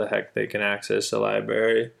how the heck they can access a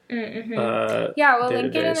library. Yeah, we'll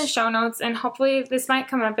link it in the show notes, and hopefully this might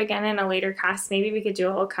come up again in a later cast. Maybe we could do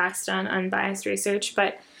a whole cast on unbiased research,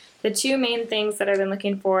 but the two main things that I've been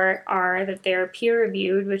looking for are that they're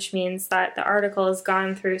peer-reviewed, which means that the article has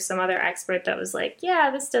gone through some other expert that was like,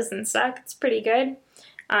 yeah, this doesn't suck, it's pretty good.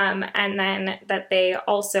 And then that they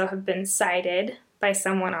also have been cited by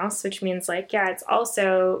someone else, which means like, yeah, it's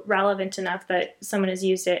also relevant enough that someone has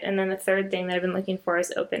used it. And then the third thing that I've been looking for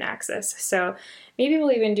is open access. So maybe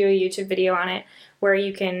we'll even do a YouTube video on it where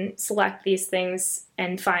you can select these things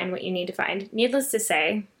and find what you need to find. Needless to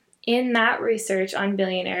say, in that research on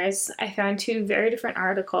billionaires, I found two very different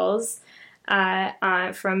articles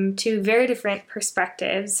from two very different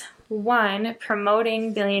perspectives. One,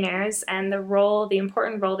 promoting billionaires and the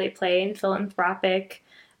important role they play in philanthropic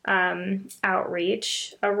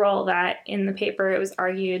outreach, a role that in the paper it was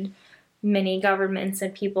argued many governments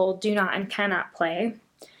and people do not and cannot play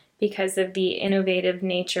because of the innovative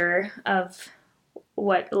nature of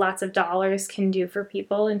what lots of dollars can do for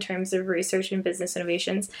people in terms of research and business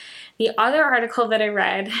innovations. The other article that I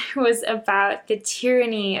read was about the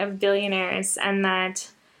tyranny of billionaires, and that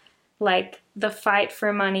like the fight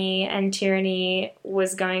for money and tyranny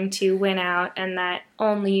was going to win out, and that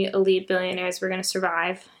only elite billionaires were going to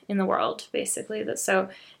survive in the world, basically. So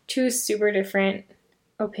two super different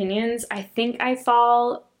opinions. I think I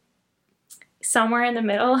fall somewhere in the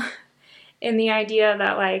middle in the idea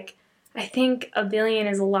that like, I think $1 billion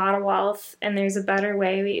is a lot of wealth, and there's a better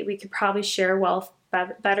way. We could probably share wealth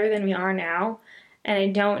better than we are now. And I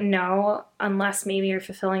don't know, unless maybe you're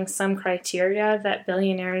fulfilling some criteria, that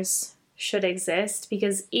billionaires should exist.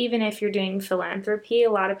 Because even if you're doing philanthropy,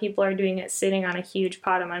 a lot of people are doing it sitting on a huge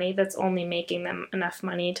pot of money that's only making them enough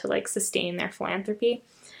money to like sustain their philanthropy.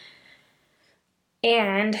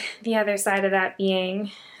 And the other side of that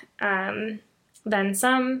being, then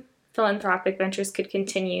some philanthropic ventures could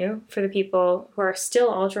continue for the people who are still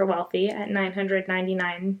ultra wealthy at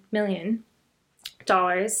 $999 million.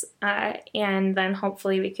 And then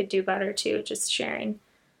hopefully we could do better too, just sharing.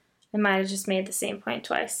 I might have just made the same point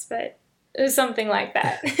twice, but it was something like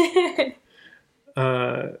that.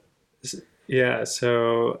 Yeah,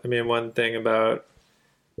 so, I mean, one thing about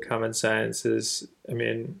common science is, I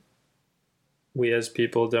mean, we as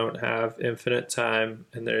people don't have infinite time,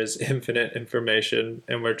 and there's infinite information,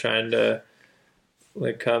 and we're trying to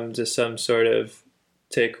like come to some sort of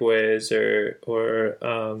takeaways or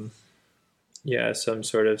some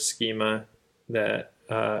sort of schema that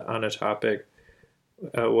on a topic.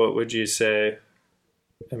 What would you say?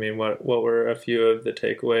 I mean, what were a few of the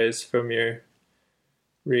takeaways from your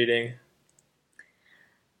reading?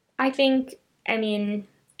 I think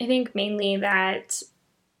mainly that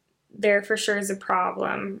there for sure is a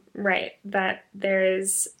problem, right? That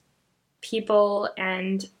there's people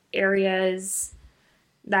and areas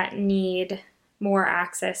that need more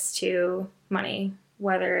access to money,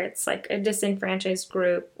 whether it's like a disenfranchised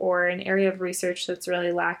group or an area of research that's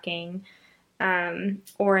really lacking,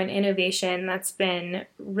 or an innovation that's been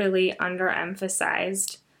really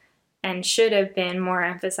underemphasized and should have been more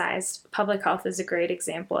emphasized. Public health is a great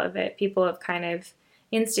example of it. People have kind of,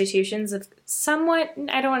 institutions have somewhat,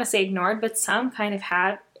 I don't want to say ignored, but some kind of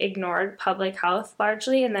have ignored public health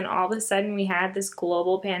largely. And then all of a sudden we had this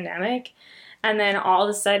global pandemic. And then all of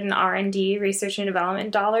a sudden R&D, research and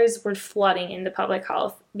development dollars were flooding into public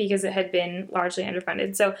health because it had been largely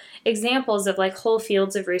underfunded. So examples of like whole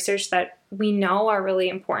fields of research that we know are really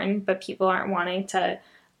important, but people aren't wanting to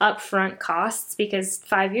upfront costs because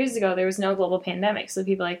 5 years ago there was no global pandemic. So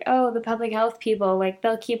people are like, oh, the public health people, like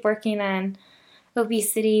they'll keep working on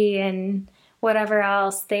obesity and whatever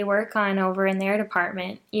else they work on over in their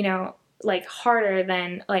department, you know, like harder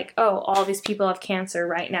than like, oh, all these people have cancer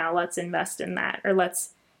right now, let's invest in that, or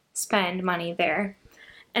let's spend money there.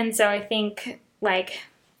 And so I think like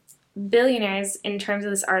billionaires in terms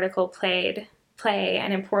of this article play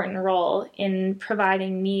an important role in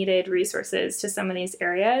providing needed resources to some of these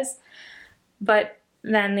areas. But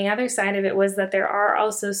then the other side of it was that there are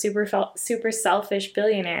also super selfish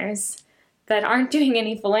billionaires that aren't doing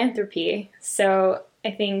any philanthropy. So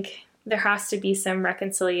I think there has to be some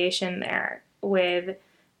reconciliation there with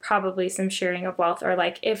probably some sharing of wealth, or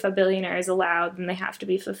like if a billionaire is allowed, then they have to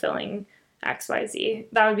be fulfilling XYZ.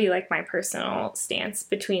 That would be like my personal stance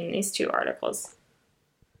between these two articles.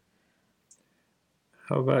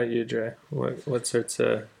 How about you, Dre? What sorts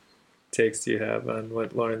of takes do you have on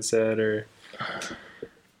what Lauren said, or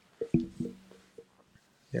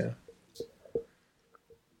yeah?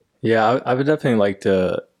 Yeah, I would definitely like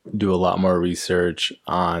to do a lot more research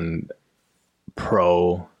on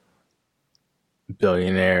pro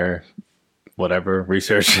billionaire whatever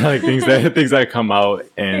research, like things that come out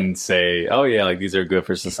and say, oh yeah, like these are good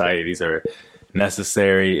for society, these are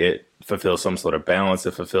necessary, it fulfills some sort of balance,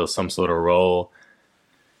 it fulfills some sort of role.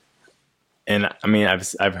 And I mean,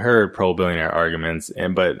 I've heard pro billionaire arguments,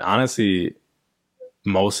 but honestly,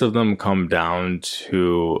 most of them come down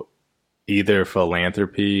to either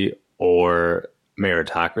philanthropy or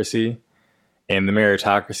meritocracy. And the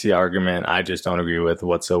meritocracy argument, I just don't agree with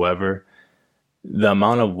whatsoever. The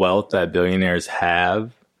amount of wealth that billionaires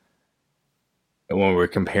have, when we're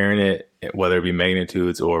comparing it, whether it be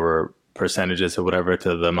magnitudes or percentages or whatever,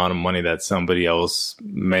 to the amount of money that somebody else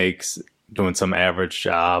makes doing some average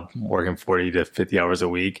job, working 40 to 50 hours a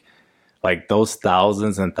week, like those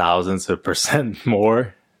thousands and thousands of percent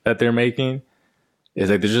more that they're making, is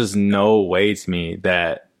like, there's just no way to me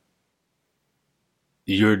that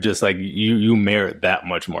you're just like, you merit that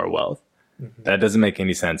much more wealth. Mm-hmm. That doesn't make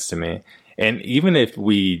any sense to me. And even if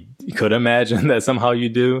we could imagine that somehow you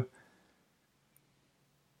do,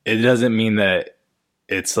 it doesn't mean that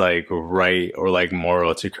it's like right or like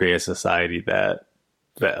moral to create a society that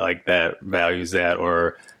values that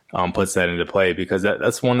or puts that into play, because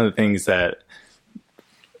that's one of the things that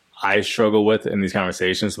I struggle with in these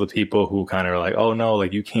conversations with people who kind of are like, oh no,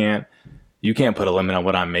 like you can't put a limit on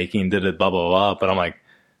what I'm making, blah, blah, blah. But I'm like,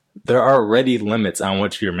 there are already limits on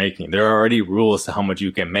what you're making. There are already rules to how much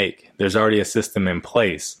you can make. There's already a system in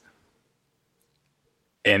place.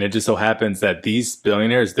 And it just so happens that these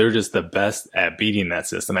billionaires, they're just the best at beating that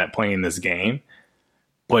system, at playing this game.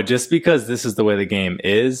 But just because this is the way the game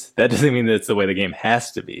is, that doesn't mean that it's the way the game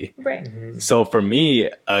has to be. Right. Mm-hmm. So for me,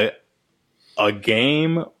 a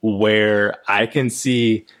game where I can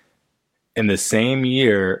see in the same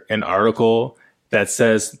year an article that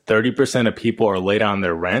says 30% of people are late on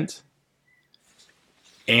their rent,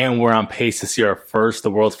 and we're on pace to see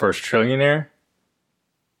the world's first trillionaire,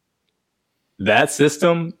 that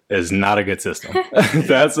system is not a good system.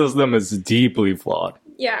 That system is deeply flawed.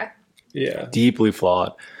 Yeah. Yeah. Deeply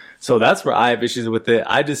flawed. So that's where I have issues with it.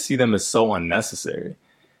 I just see them as so unnecessary.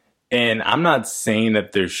 And I'm not saying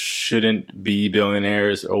that there shouldn't be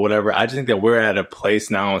billionaires or whatever. I just think that we're at a place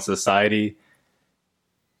now in society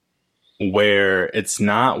where it's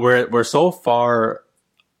not, we're so far,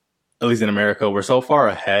 at least in America, we're so far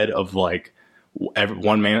ahead of like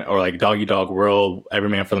one man, or like dog eat dog world, every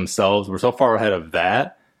man for themselves. We're so far ahead of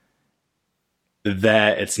that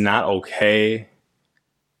it's not okay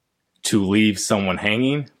to leave someone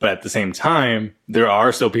hanging. But at the same time, there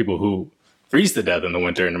are still people who freeze to death in the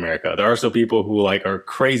winter in America. There are still people who like are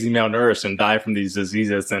crazy malnourished and die from these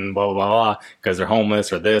diseases and blah, blah, blah, because they're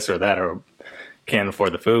homeless or this or that, or can't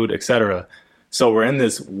afford the food, etc. So we're in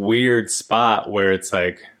this weird spot where it's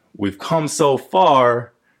like, we've come so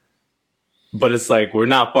far, but it's like, we're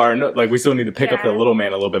not far enough. Like we still need to pick up the little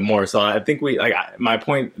man a little bit more. So I think my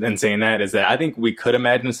point in saying that is that I think we could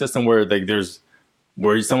imagine a system where like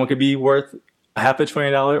where someone could be worth $500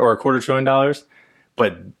 billion or $250 billion.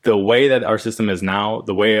 But the way that our system is now,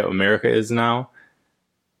 the way America is now,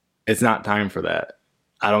 it's not time for that.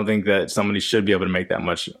 I don't think that somebody should be able to make that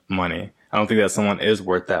much money. I don't think that someone is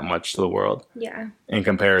worth that much to the world. Yeah. In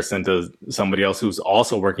comparison to somebody else who's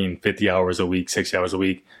also working 50 hours a week, 60 hours a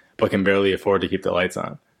week, but can barely afford to keep the lights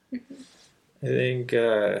on. I think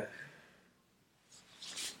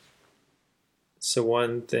so.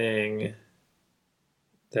 One thing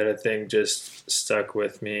that I think just stuck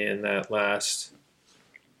with me in that last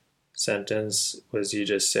sentence was you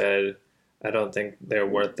just said, I don't think they're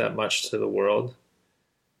worth that much to the world.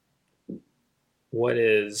 What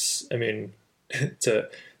is, I mean, to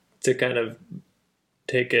kind of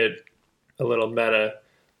take it a little meta,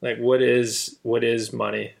 like what is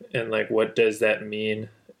money, and like what does that mean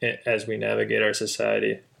as we navigate our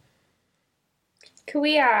society? Could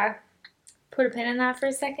we put a pin in that for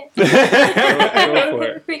a second? Go for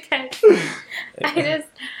it. Because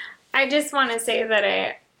I just want to say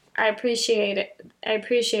that I appreciate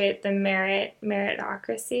the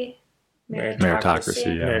meritocracy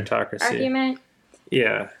argument.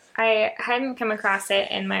 Yeah. I hadn't come across it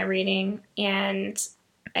in my reading, and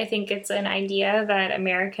I think it's an idea that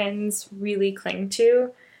Americans really cling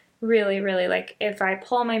to. Really, really, like, if I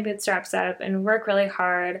pull my bootstraps up and work really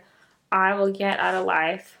hard, I will get out of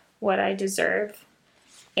life what I deserve.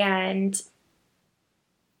 And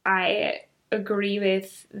I agree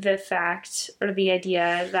with the fact or the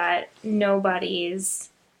idea that nobody's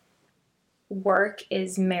work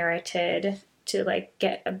is merited to like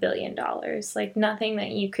get $1 billion. Like nothing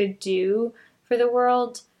that you could do for the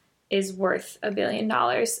world is worth $1 billion.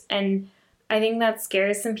 And I think that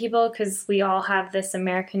scares some people because we all have this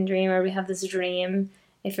American dream, or we have this dream,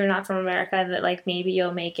 if you're not from America, that like maybe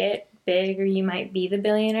you'll make it big or you might be the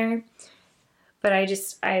billionaire. But I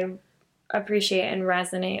appreciate and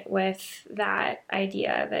resonate with that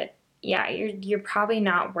idea that, yeah, you're probably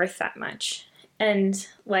not worth that much. And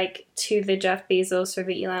like to the Jeff Bezos or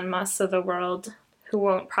the Elon Musk of the world, who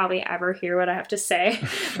won't probably ever hear what I have to say,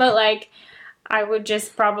 but like I would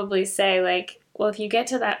just probably say like, well, if you get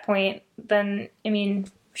to that point, then I mean,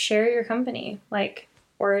 share your company, like,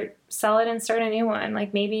 or sell it and start a new one.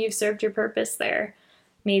 Like maybe you've served your purpose there.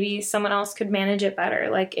 Maybe someone else could manage it better.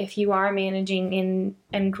 Like if you are managing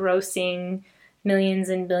and grossing millions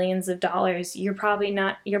and billions of dollars, you're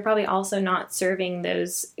probably also not serving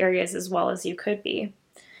those areas as well as you could be.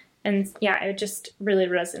 And yeah, it just really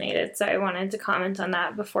resonated. So I wanted to comment on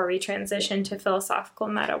that before we transition to philosophical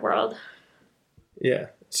meta world. Yeah,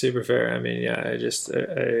 super fair. I mean, yeah, I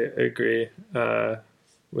agree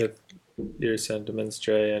with your sentiments,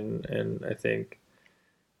 Trey, and I think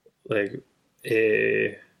like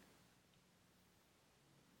a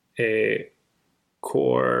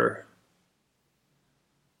core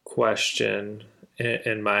question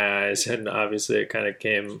in my eyes, and obviously it kind of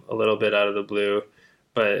came a little bit out of the blue,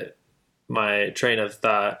 but my train of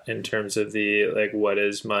thought in terms of the like what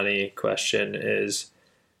is money question is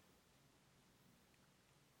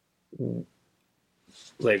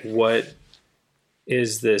like what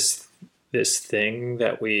is this thing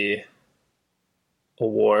that we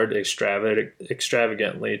award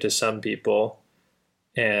extravagantly to some people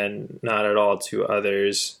and not at all to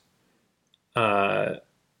others, and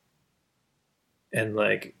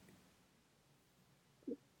like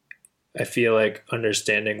I feel like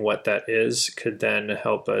understanding what that is could then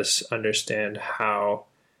help us understand how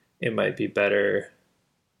it might be better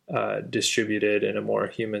distributed in a more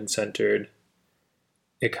human-centered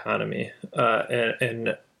economy.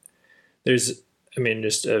 And there's, I mean,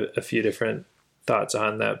 just a few different thoughts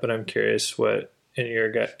on that, but I'm curious what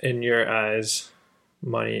in your eyes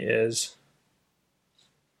money is.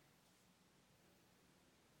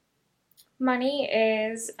 Money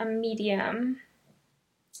is a medium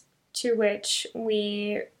to which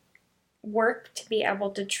we work to be able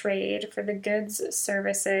to trade for the goods,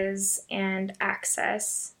 services, and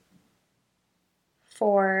access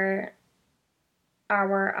for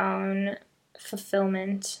our own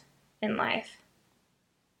fulfillment in life.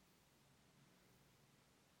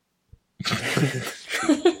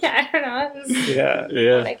 I don't know. This is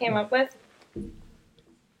what I came up with.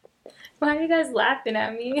 Why are you guys laughing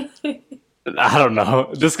at me? I don't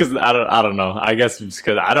know. Just because I don't know. I guess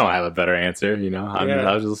because I don't have a better answer. You know, I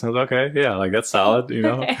was just listening. Okay, yeah, like that's solid. You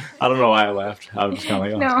know, okay. I don't know why I laughed. I was just kind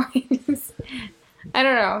of like, oh. No, I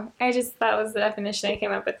don't know. That was the definition I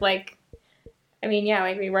came up with. Like, I mean, yeah,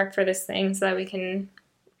 like we work for this thing so that we can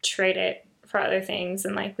trade it for other things,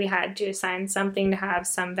 and like we had to assign something to have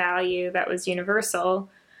some value that was universal,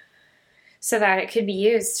 so that it could be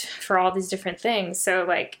used for all these different things. So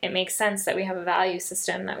like it makes sense that we have a value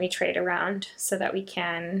system that we trade around so that we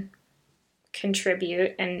can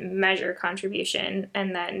contribute and measure contribution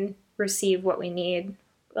and then receive what we need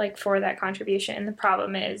like for that contribution. And the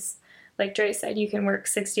problem is, like Dre said, you can work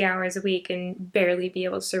 60 hours a week and barely be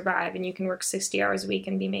able to survive, and you can work 60 hours a week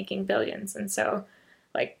and be making billions. And so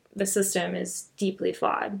like the system is deeply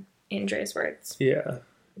flawed, in Dre's words. Yeah.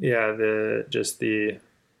 Yeah, the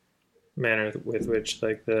manner with which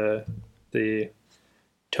like the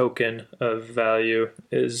token of value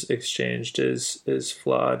is exchanged is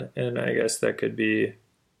flawed. And I guess that could be,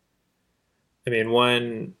 I mean,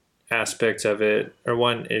 one aspect of it, or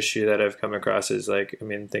one issue that I've come across is like, I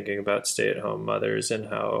mean, thinking about stay-at-home mothers and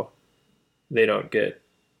how they don't get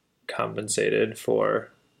compensated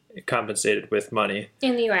with money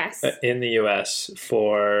in the US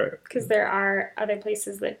for, because there are other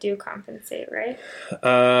places that do compensate, right?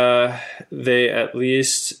 They at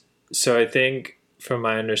least, so I think from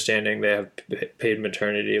my understanding they have paid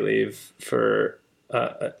maternity leave for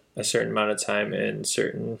a certain amount of time in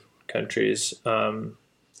certain countries,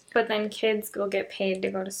 but then kids will get paid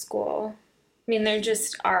to go to school. I mean, there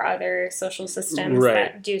just are other social systems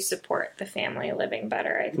that do support the family living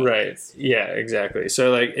better, I think. Right. Yeah, exactly.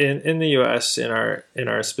 So like in the US, in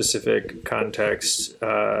our specific context,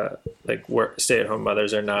 like stay-at-home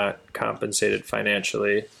mothers are not compensated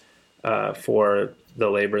financially for the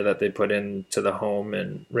labor that they put into the home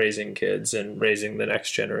and raising kids and raising the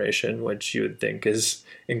next generation, which you would think is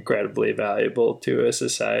incredibly valuable to a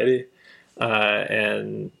society.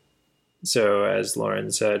 And so, as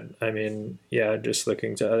Lauren said, I mean, yeah, just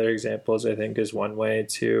looking to other examples, I think, is one way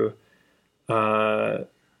to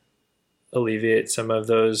alleviate some of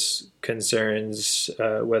those concerns,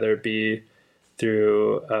 whether it be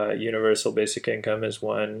through universal basic income is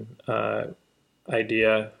one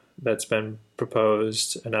idea that's been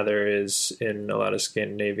proposed. Another is in a lot of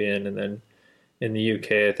Scandinavian, and then in the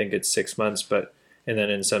UK, I think it's 6 months, and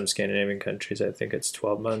then in some Scandinavian countries, I think it's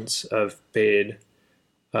 12 months of paid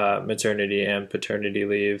maternity and paternity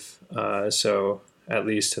leave. So at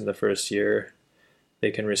least in the first year,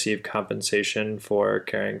 they can receive compensation for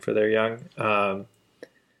caring for their young.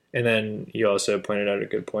 And then you also pointed out a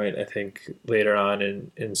good point. I think later on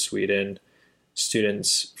in Sweden,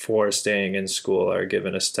 students for staying in school are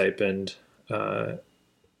given a stipend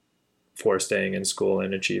for staying in school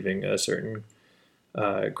and achieving a certain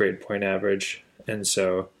grade point average. And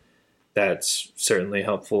so that's certainly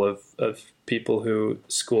helpful of people who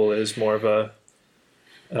school is more of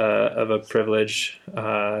a privilege.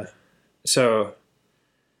 So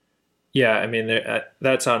yeah, I mean,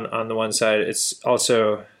 that's on the one side. It's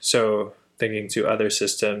also, so thinking to other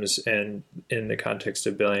systems and in the context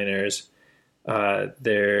of billionaires,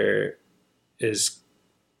 there is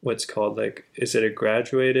what's called, like, is it a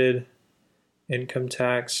graduated income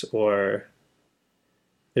tax, or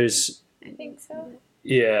there's, I think so.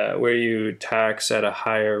 yeah, where you tax at a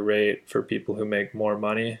higher rate for people who make more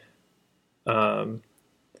money. In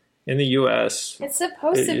the US, It's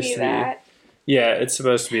supposed to be that. Yeah, it's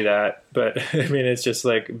supposed to be that, but I mean, it's just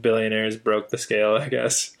like billionaires broke the scale, I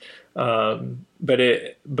guess. But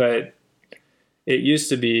it used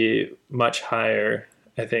to be much higher,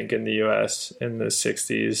 I think, in the US in the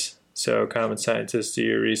 60s. So Common Scientists, do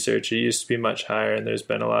your research. It used to be much higher, and there's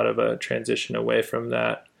been a lot of a transition away from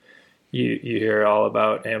that. You hear all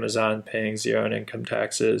about Amazon paying zero in income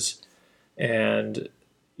taxes. And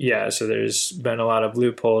yeah, so there's been a lot of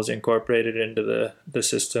loopholes incorporated into the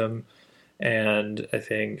system. And I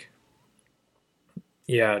think,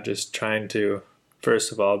 yeah, just trying to,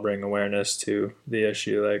 first of all, bring awareness to the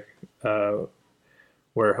issue, like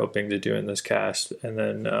we're hoping to do in this cast, and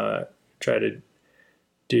then try to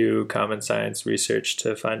do common science research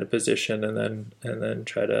to find a position, and then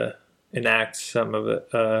try to enact some of it,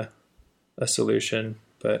 a solution.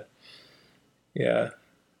 But yeah,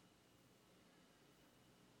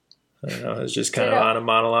 I don't know, it's just kind of on a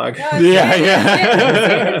monologue. No,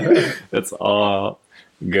 Yeah. That's all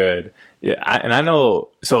good. Yeah, I know.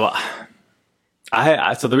 So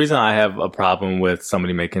so the reason I have a problem with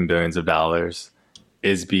somebody making billions of dollars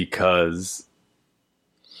is because,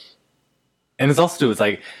 and it's also, it's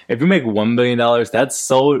like, if you make $1 billion, that's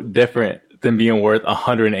so different than being worth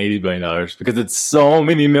 $180 billion, because it's so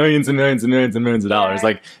many millions and millions and millions and millions of dollars. Yeah.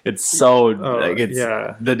 Like, it's so, like, it's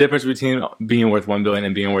the difference between being worth $1 billion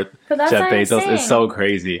and being worth But that's Jeff what I'm Bezos saying. is so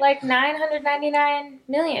crazy. Like 999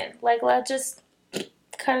 million. Like, let's just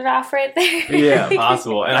cut it off right there. Yeah,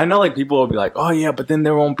 possible. And I know, like, people will be like, oh yeah, but then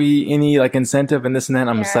there won't be any, like, incentive and this and that. And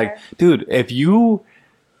I'm just like, dude, if you,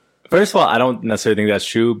 first of all, I don't necessarily think that's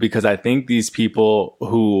true, because I think these people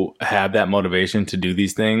who have that motivation to do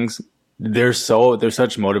these things, they're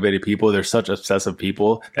such motivated people, they're such obsessive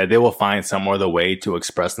people, that they will find some other way to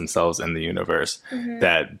express themselves in the universe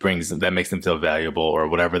that makes them feel valuable, or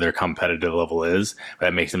whatever their competitive level is,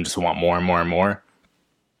 that makes them just want more and more and more.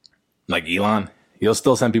 Like Elon, he'll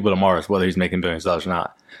still send people to Mars whether he's making billions of dollars or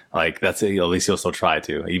not. Like, that's it. At least he'll still try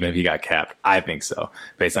to, even if he got capped. I think so,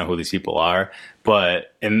 based on who these people are.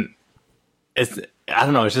 But I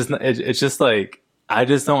don't know. It's just like, I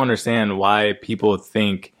just don't understand why people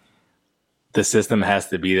think the system has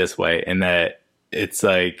to be this way, and that it's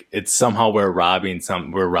like, it's somehow we're robbing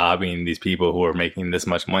these people who are making this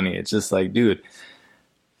much money. It's just like, dude,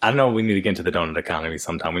 I don't know. We need to get into the donut economy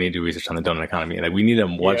sometime. We need to do research on the donut economy. Like, we need a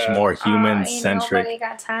much more human centric. Nobody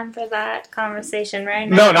got time for that conversation right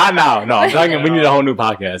now. No, not now. No, I'm talking. We need a whole new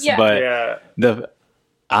podcast. Yeah. But Yeah.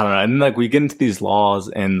 I don't know. And like, we get into these laws,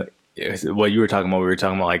 and what you were talking about, we were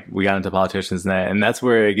talking about, like, we got into politicians and that's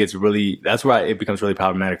where it becomes really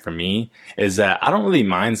problematic for me, is that I don't really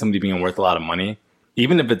mind somebody being worth a lot of money.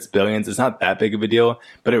 Even if it's billions, it's not that big of a deal,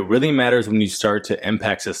 but it really matters when you start to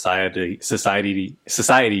impact society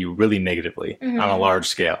really negatively on a large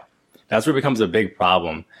scale. That's where it becomes a big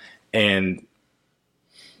problem. And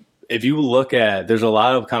if you look at, there's a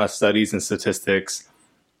lot of kind of studies and statistics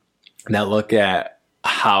that look at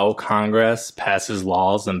how Congress passes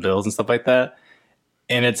laws and bills and stuff like that.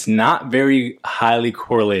 And it's not very highly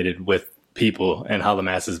correlated with people and how the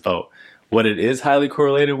masses vote. What it is highly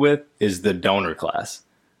correlated with is the donor class.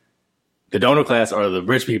 The donor class are the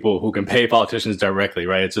rich people who can pay politicians directly,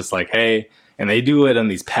 right? It's just like, hey, and they do it in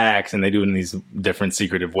these PACs and they do it in these different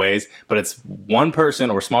secretive ways. But it's one person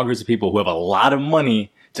or small groups of people who have a lot of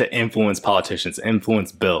money to influence politicians,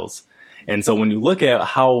 influence bills. And so when you look at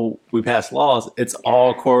how we pass laws, it's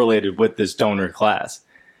all correlated with this donor class.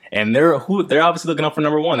 And they're obviously looking out for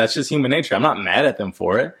number one. That's just human nature. I'm not mad at them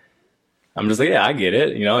for it. I'm just like, yeah, I get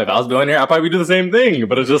it. You know, if I was a billionaire, I'd probably do the same thing.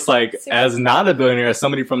 But it's just like, as not a billionaire, as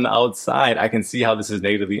somebody from the outside, I can see how this is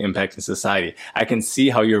negatively impacting society. I can see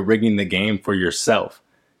how you're rigging the game for yourself.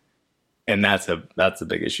 And that's a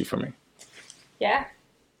big issue for me. Yeah.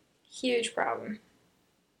 Huge problem.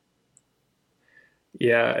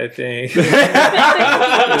 Yeah, I think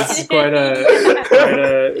it's quite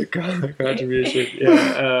a contribution.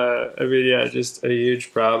 Yeah, I mean, yeah, just a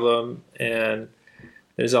huge problem, and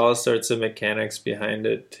there's all sorts of mechanics behind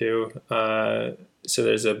it too. So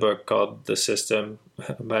there's a book called The System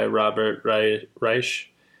by Robert Reich,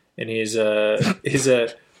 and he's a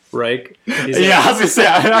Reich. I was gonna say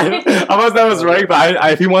I almost that was Reich, but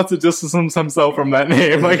if he wants to distance himself from that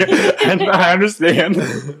name, like I understand.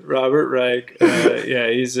 Robert Reich, yeah,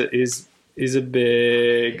 he's a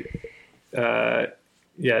big,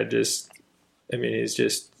 he's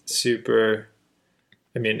just super,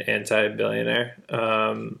 anti-billionaire,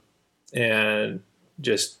 and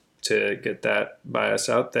just to get that bias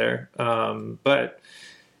out there, but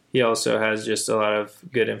he also has just a lot of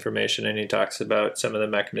good information, and he talks about some of the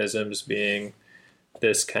mechanisms being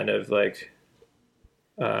this kind of like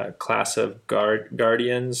class of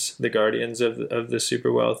guardians, the guardians of the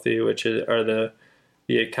super wealthy, which are the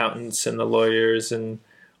accountants and the lawyers and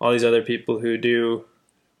all these other people who do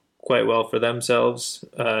quite well for themselves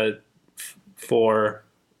for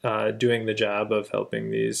doing the job of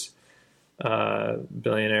helping these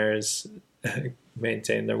billionaires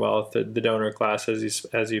maintain their wealth, the donor class,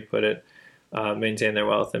 as you put it, maintain their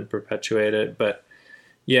wealth and perpetuate it. But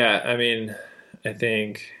yeah, I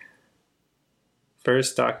think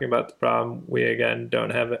first talking about the problem, we again don't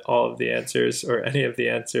have all of the answers or any of the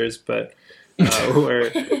answers, but we're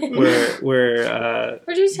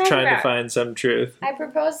just trying to find some truth. I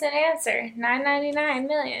proposed an answer: $9.99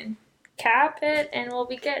 million. Cap it and we'll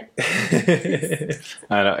be good.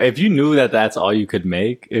 I know. If you knew that that's all you could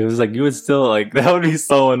make, it was like you would still like that would be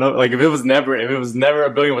so annoying. Like if it was never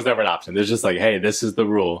a billion was never an option. There's just like, hey, this is the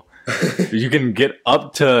rule. You can get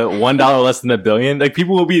up to $1 less than $1 billion. Like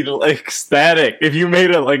people will be like ecstatic if you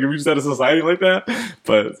made it like if you just had a society like that.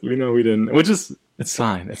 But we didn't. Which is it's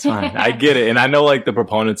fine. It's fine. I get it. And I know like the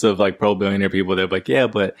proponents of like pro billionaire people, they're like, yeah,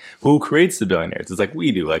 but who creates the billionaires? It's like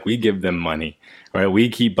we do. Like we give them money. Right, we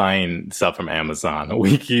keep buying stuff from Amazon.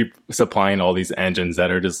 We keep supplying all these engines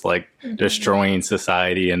that are just like destroying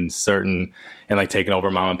society and like taking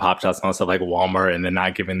over mom and pop shops and all stuff like Walmart, and then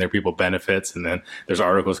not giving their people benefits. And then there's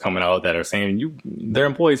articles coming out that are saying their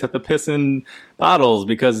employees have to piss in bottles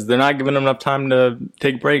because they're not giving them enough time to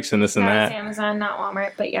take breaks and this and that. It's Amazon, not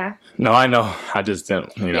Walmart, but yeah. No, I know. I just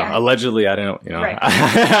didn't. Allegedly, I didn't. Right.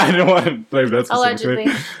 I didn't want to blame that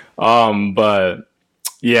specifically. Allegedly. But.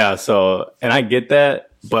 Yeah, so, and I get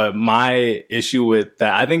that, but my issue with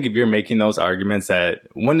that, I think if you're making those arguments that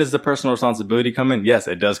when does the personal responsibility come in? Yes,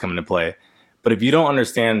 it does come into play. But if you don't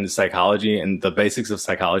understand psychology and the basics of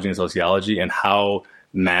psychology and sociology and how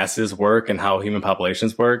masses work and how human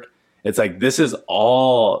populations work, it's like this is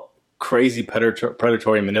all crazy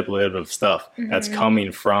predatory manipulative stuff that's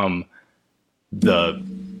coming from the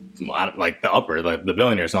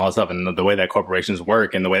billionaires and all that stuff, and the way that corporations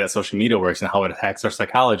work and the way that social media works and how it attacks our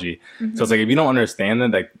psychology. So it's like if you don't understand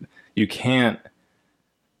that, like you can't.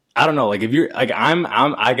 I don't know. Like if you're like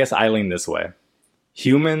I guess I lean this way.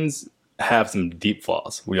 Humans have some deep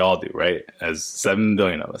flaws. We all do, right? As 7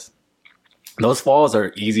 billion of us, those flaws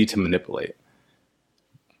are easy to manipulate.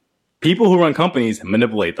 People who run companies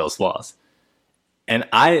manipulate those flaws, and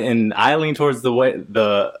I lean towards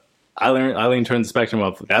I lean towards the spectrum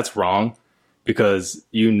of that's wrong because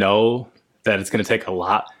that it's going to take a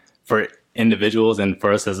lot for individuals and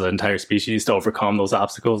for us as an entire species to overcome those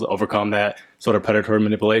obstacles, overcome that sort of predatory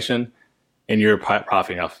manipulation, and you're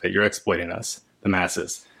profiting off of it. You're exploiting us, the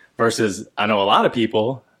masses. Versus, I know a lot of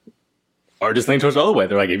people are just leaning towards the other way.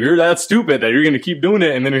 They're like, if you're that stupid that you're going to keep doing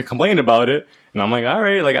it and then you complain about it, and I'm like, all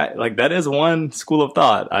right, like that is one school of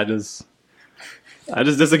thought. I just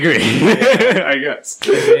disagree. I guess.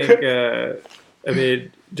 I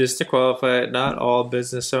think, just to qualify it, not all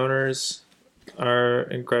business owners are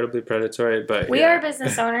incredibly predatory, but We yeah. are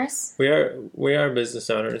business owners. We are business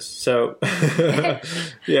owners, so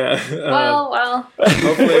yeah. Well.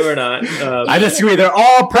 Hopefully we're not. I disagree. They're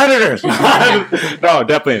all predators. No,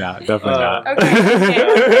 definitely not. Definitely not.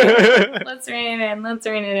 Okay. Let's rein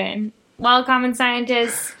it in. Well, common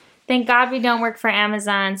scientists, thank God we don't work for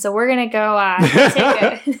Amazon, so we're gonna go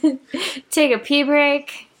take a pee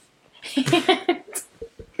break.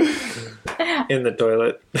 In the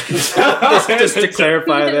toilet. just to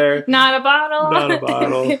clarify there. Not a bottle. Not a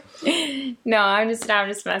bottle. No, I'm just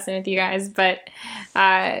messing with you guys. But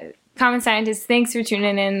Common Scientists, thanks for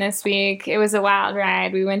tuning in this week. It was a wild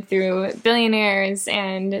ride. We went through billionaires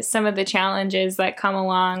and some of the challenges that come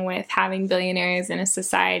along with having billionaires in a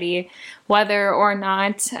society, whether or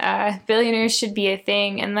not billionaires should be a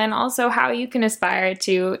thing, and then also how you can aspire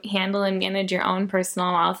to handle and manage your own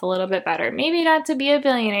personal wealth a little bit better. Maybe not to be a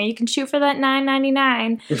billionaire. You can shoot for that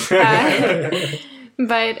 $9.99.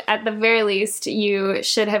 But at the very least, you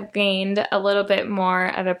should have gained a little bit more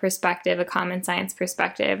of a perspective, a common science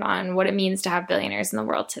perspective on what it means to have billionaires in the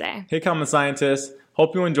world today. Hey, Common Scientists.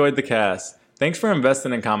 Hope you enjoyed the cast. Thanks for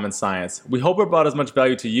investing in Common Science. We hope it brought as much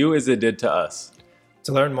value to you as it did to us.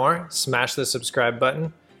 To learn more, smash the subscribe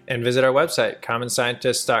button and visit our website,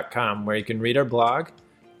 commonscientists.com, where you can read our blog,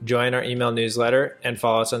 join our email newsletter, and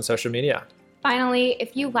follow us on social media. Finally,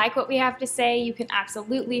 if you like what we have to say, you can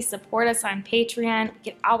absolutely support us on Patreon.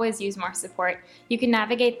 We could always use more support. You can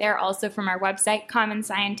navigate there also from our website,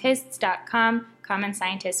 commonscientists.com, common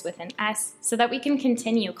scientists with an S, so that we can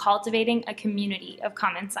continue cultivating a community of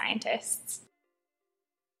common scientists.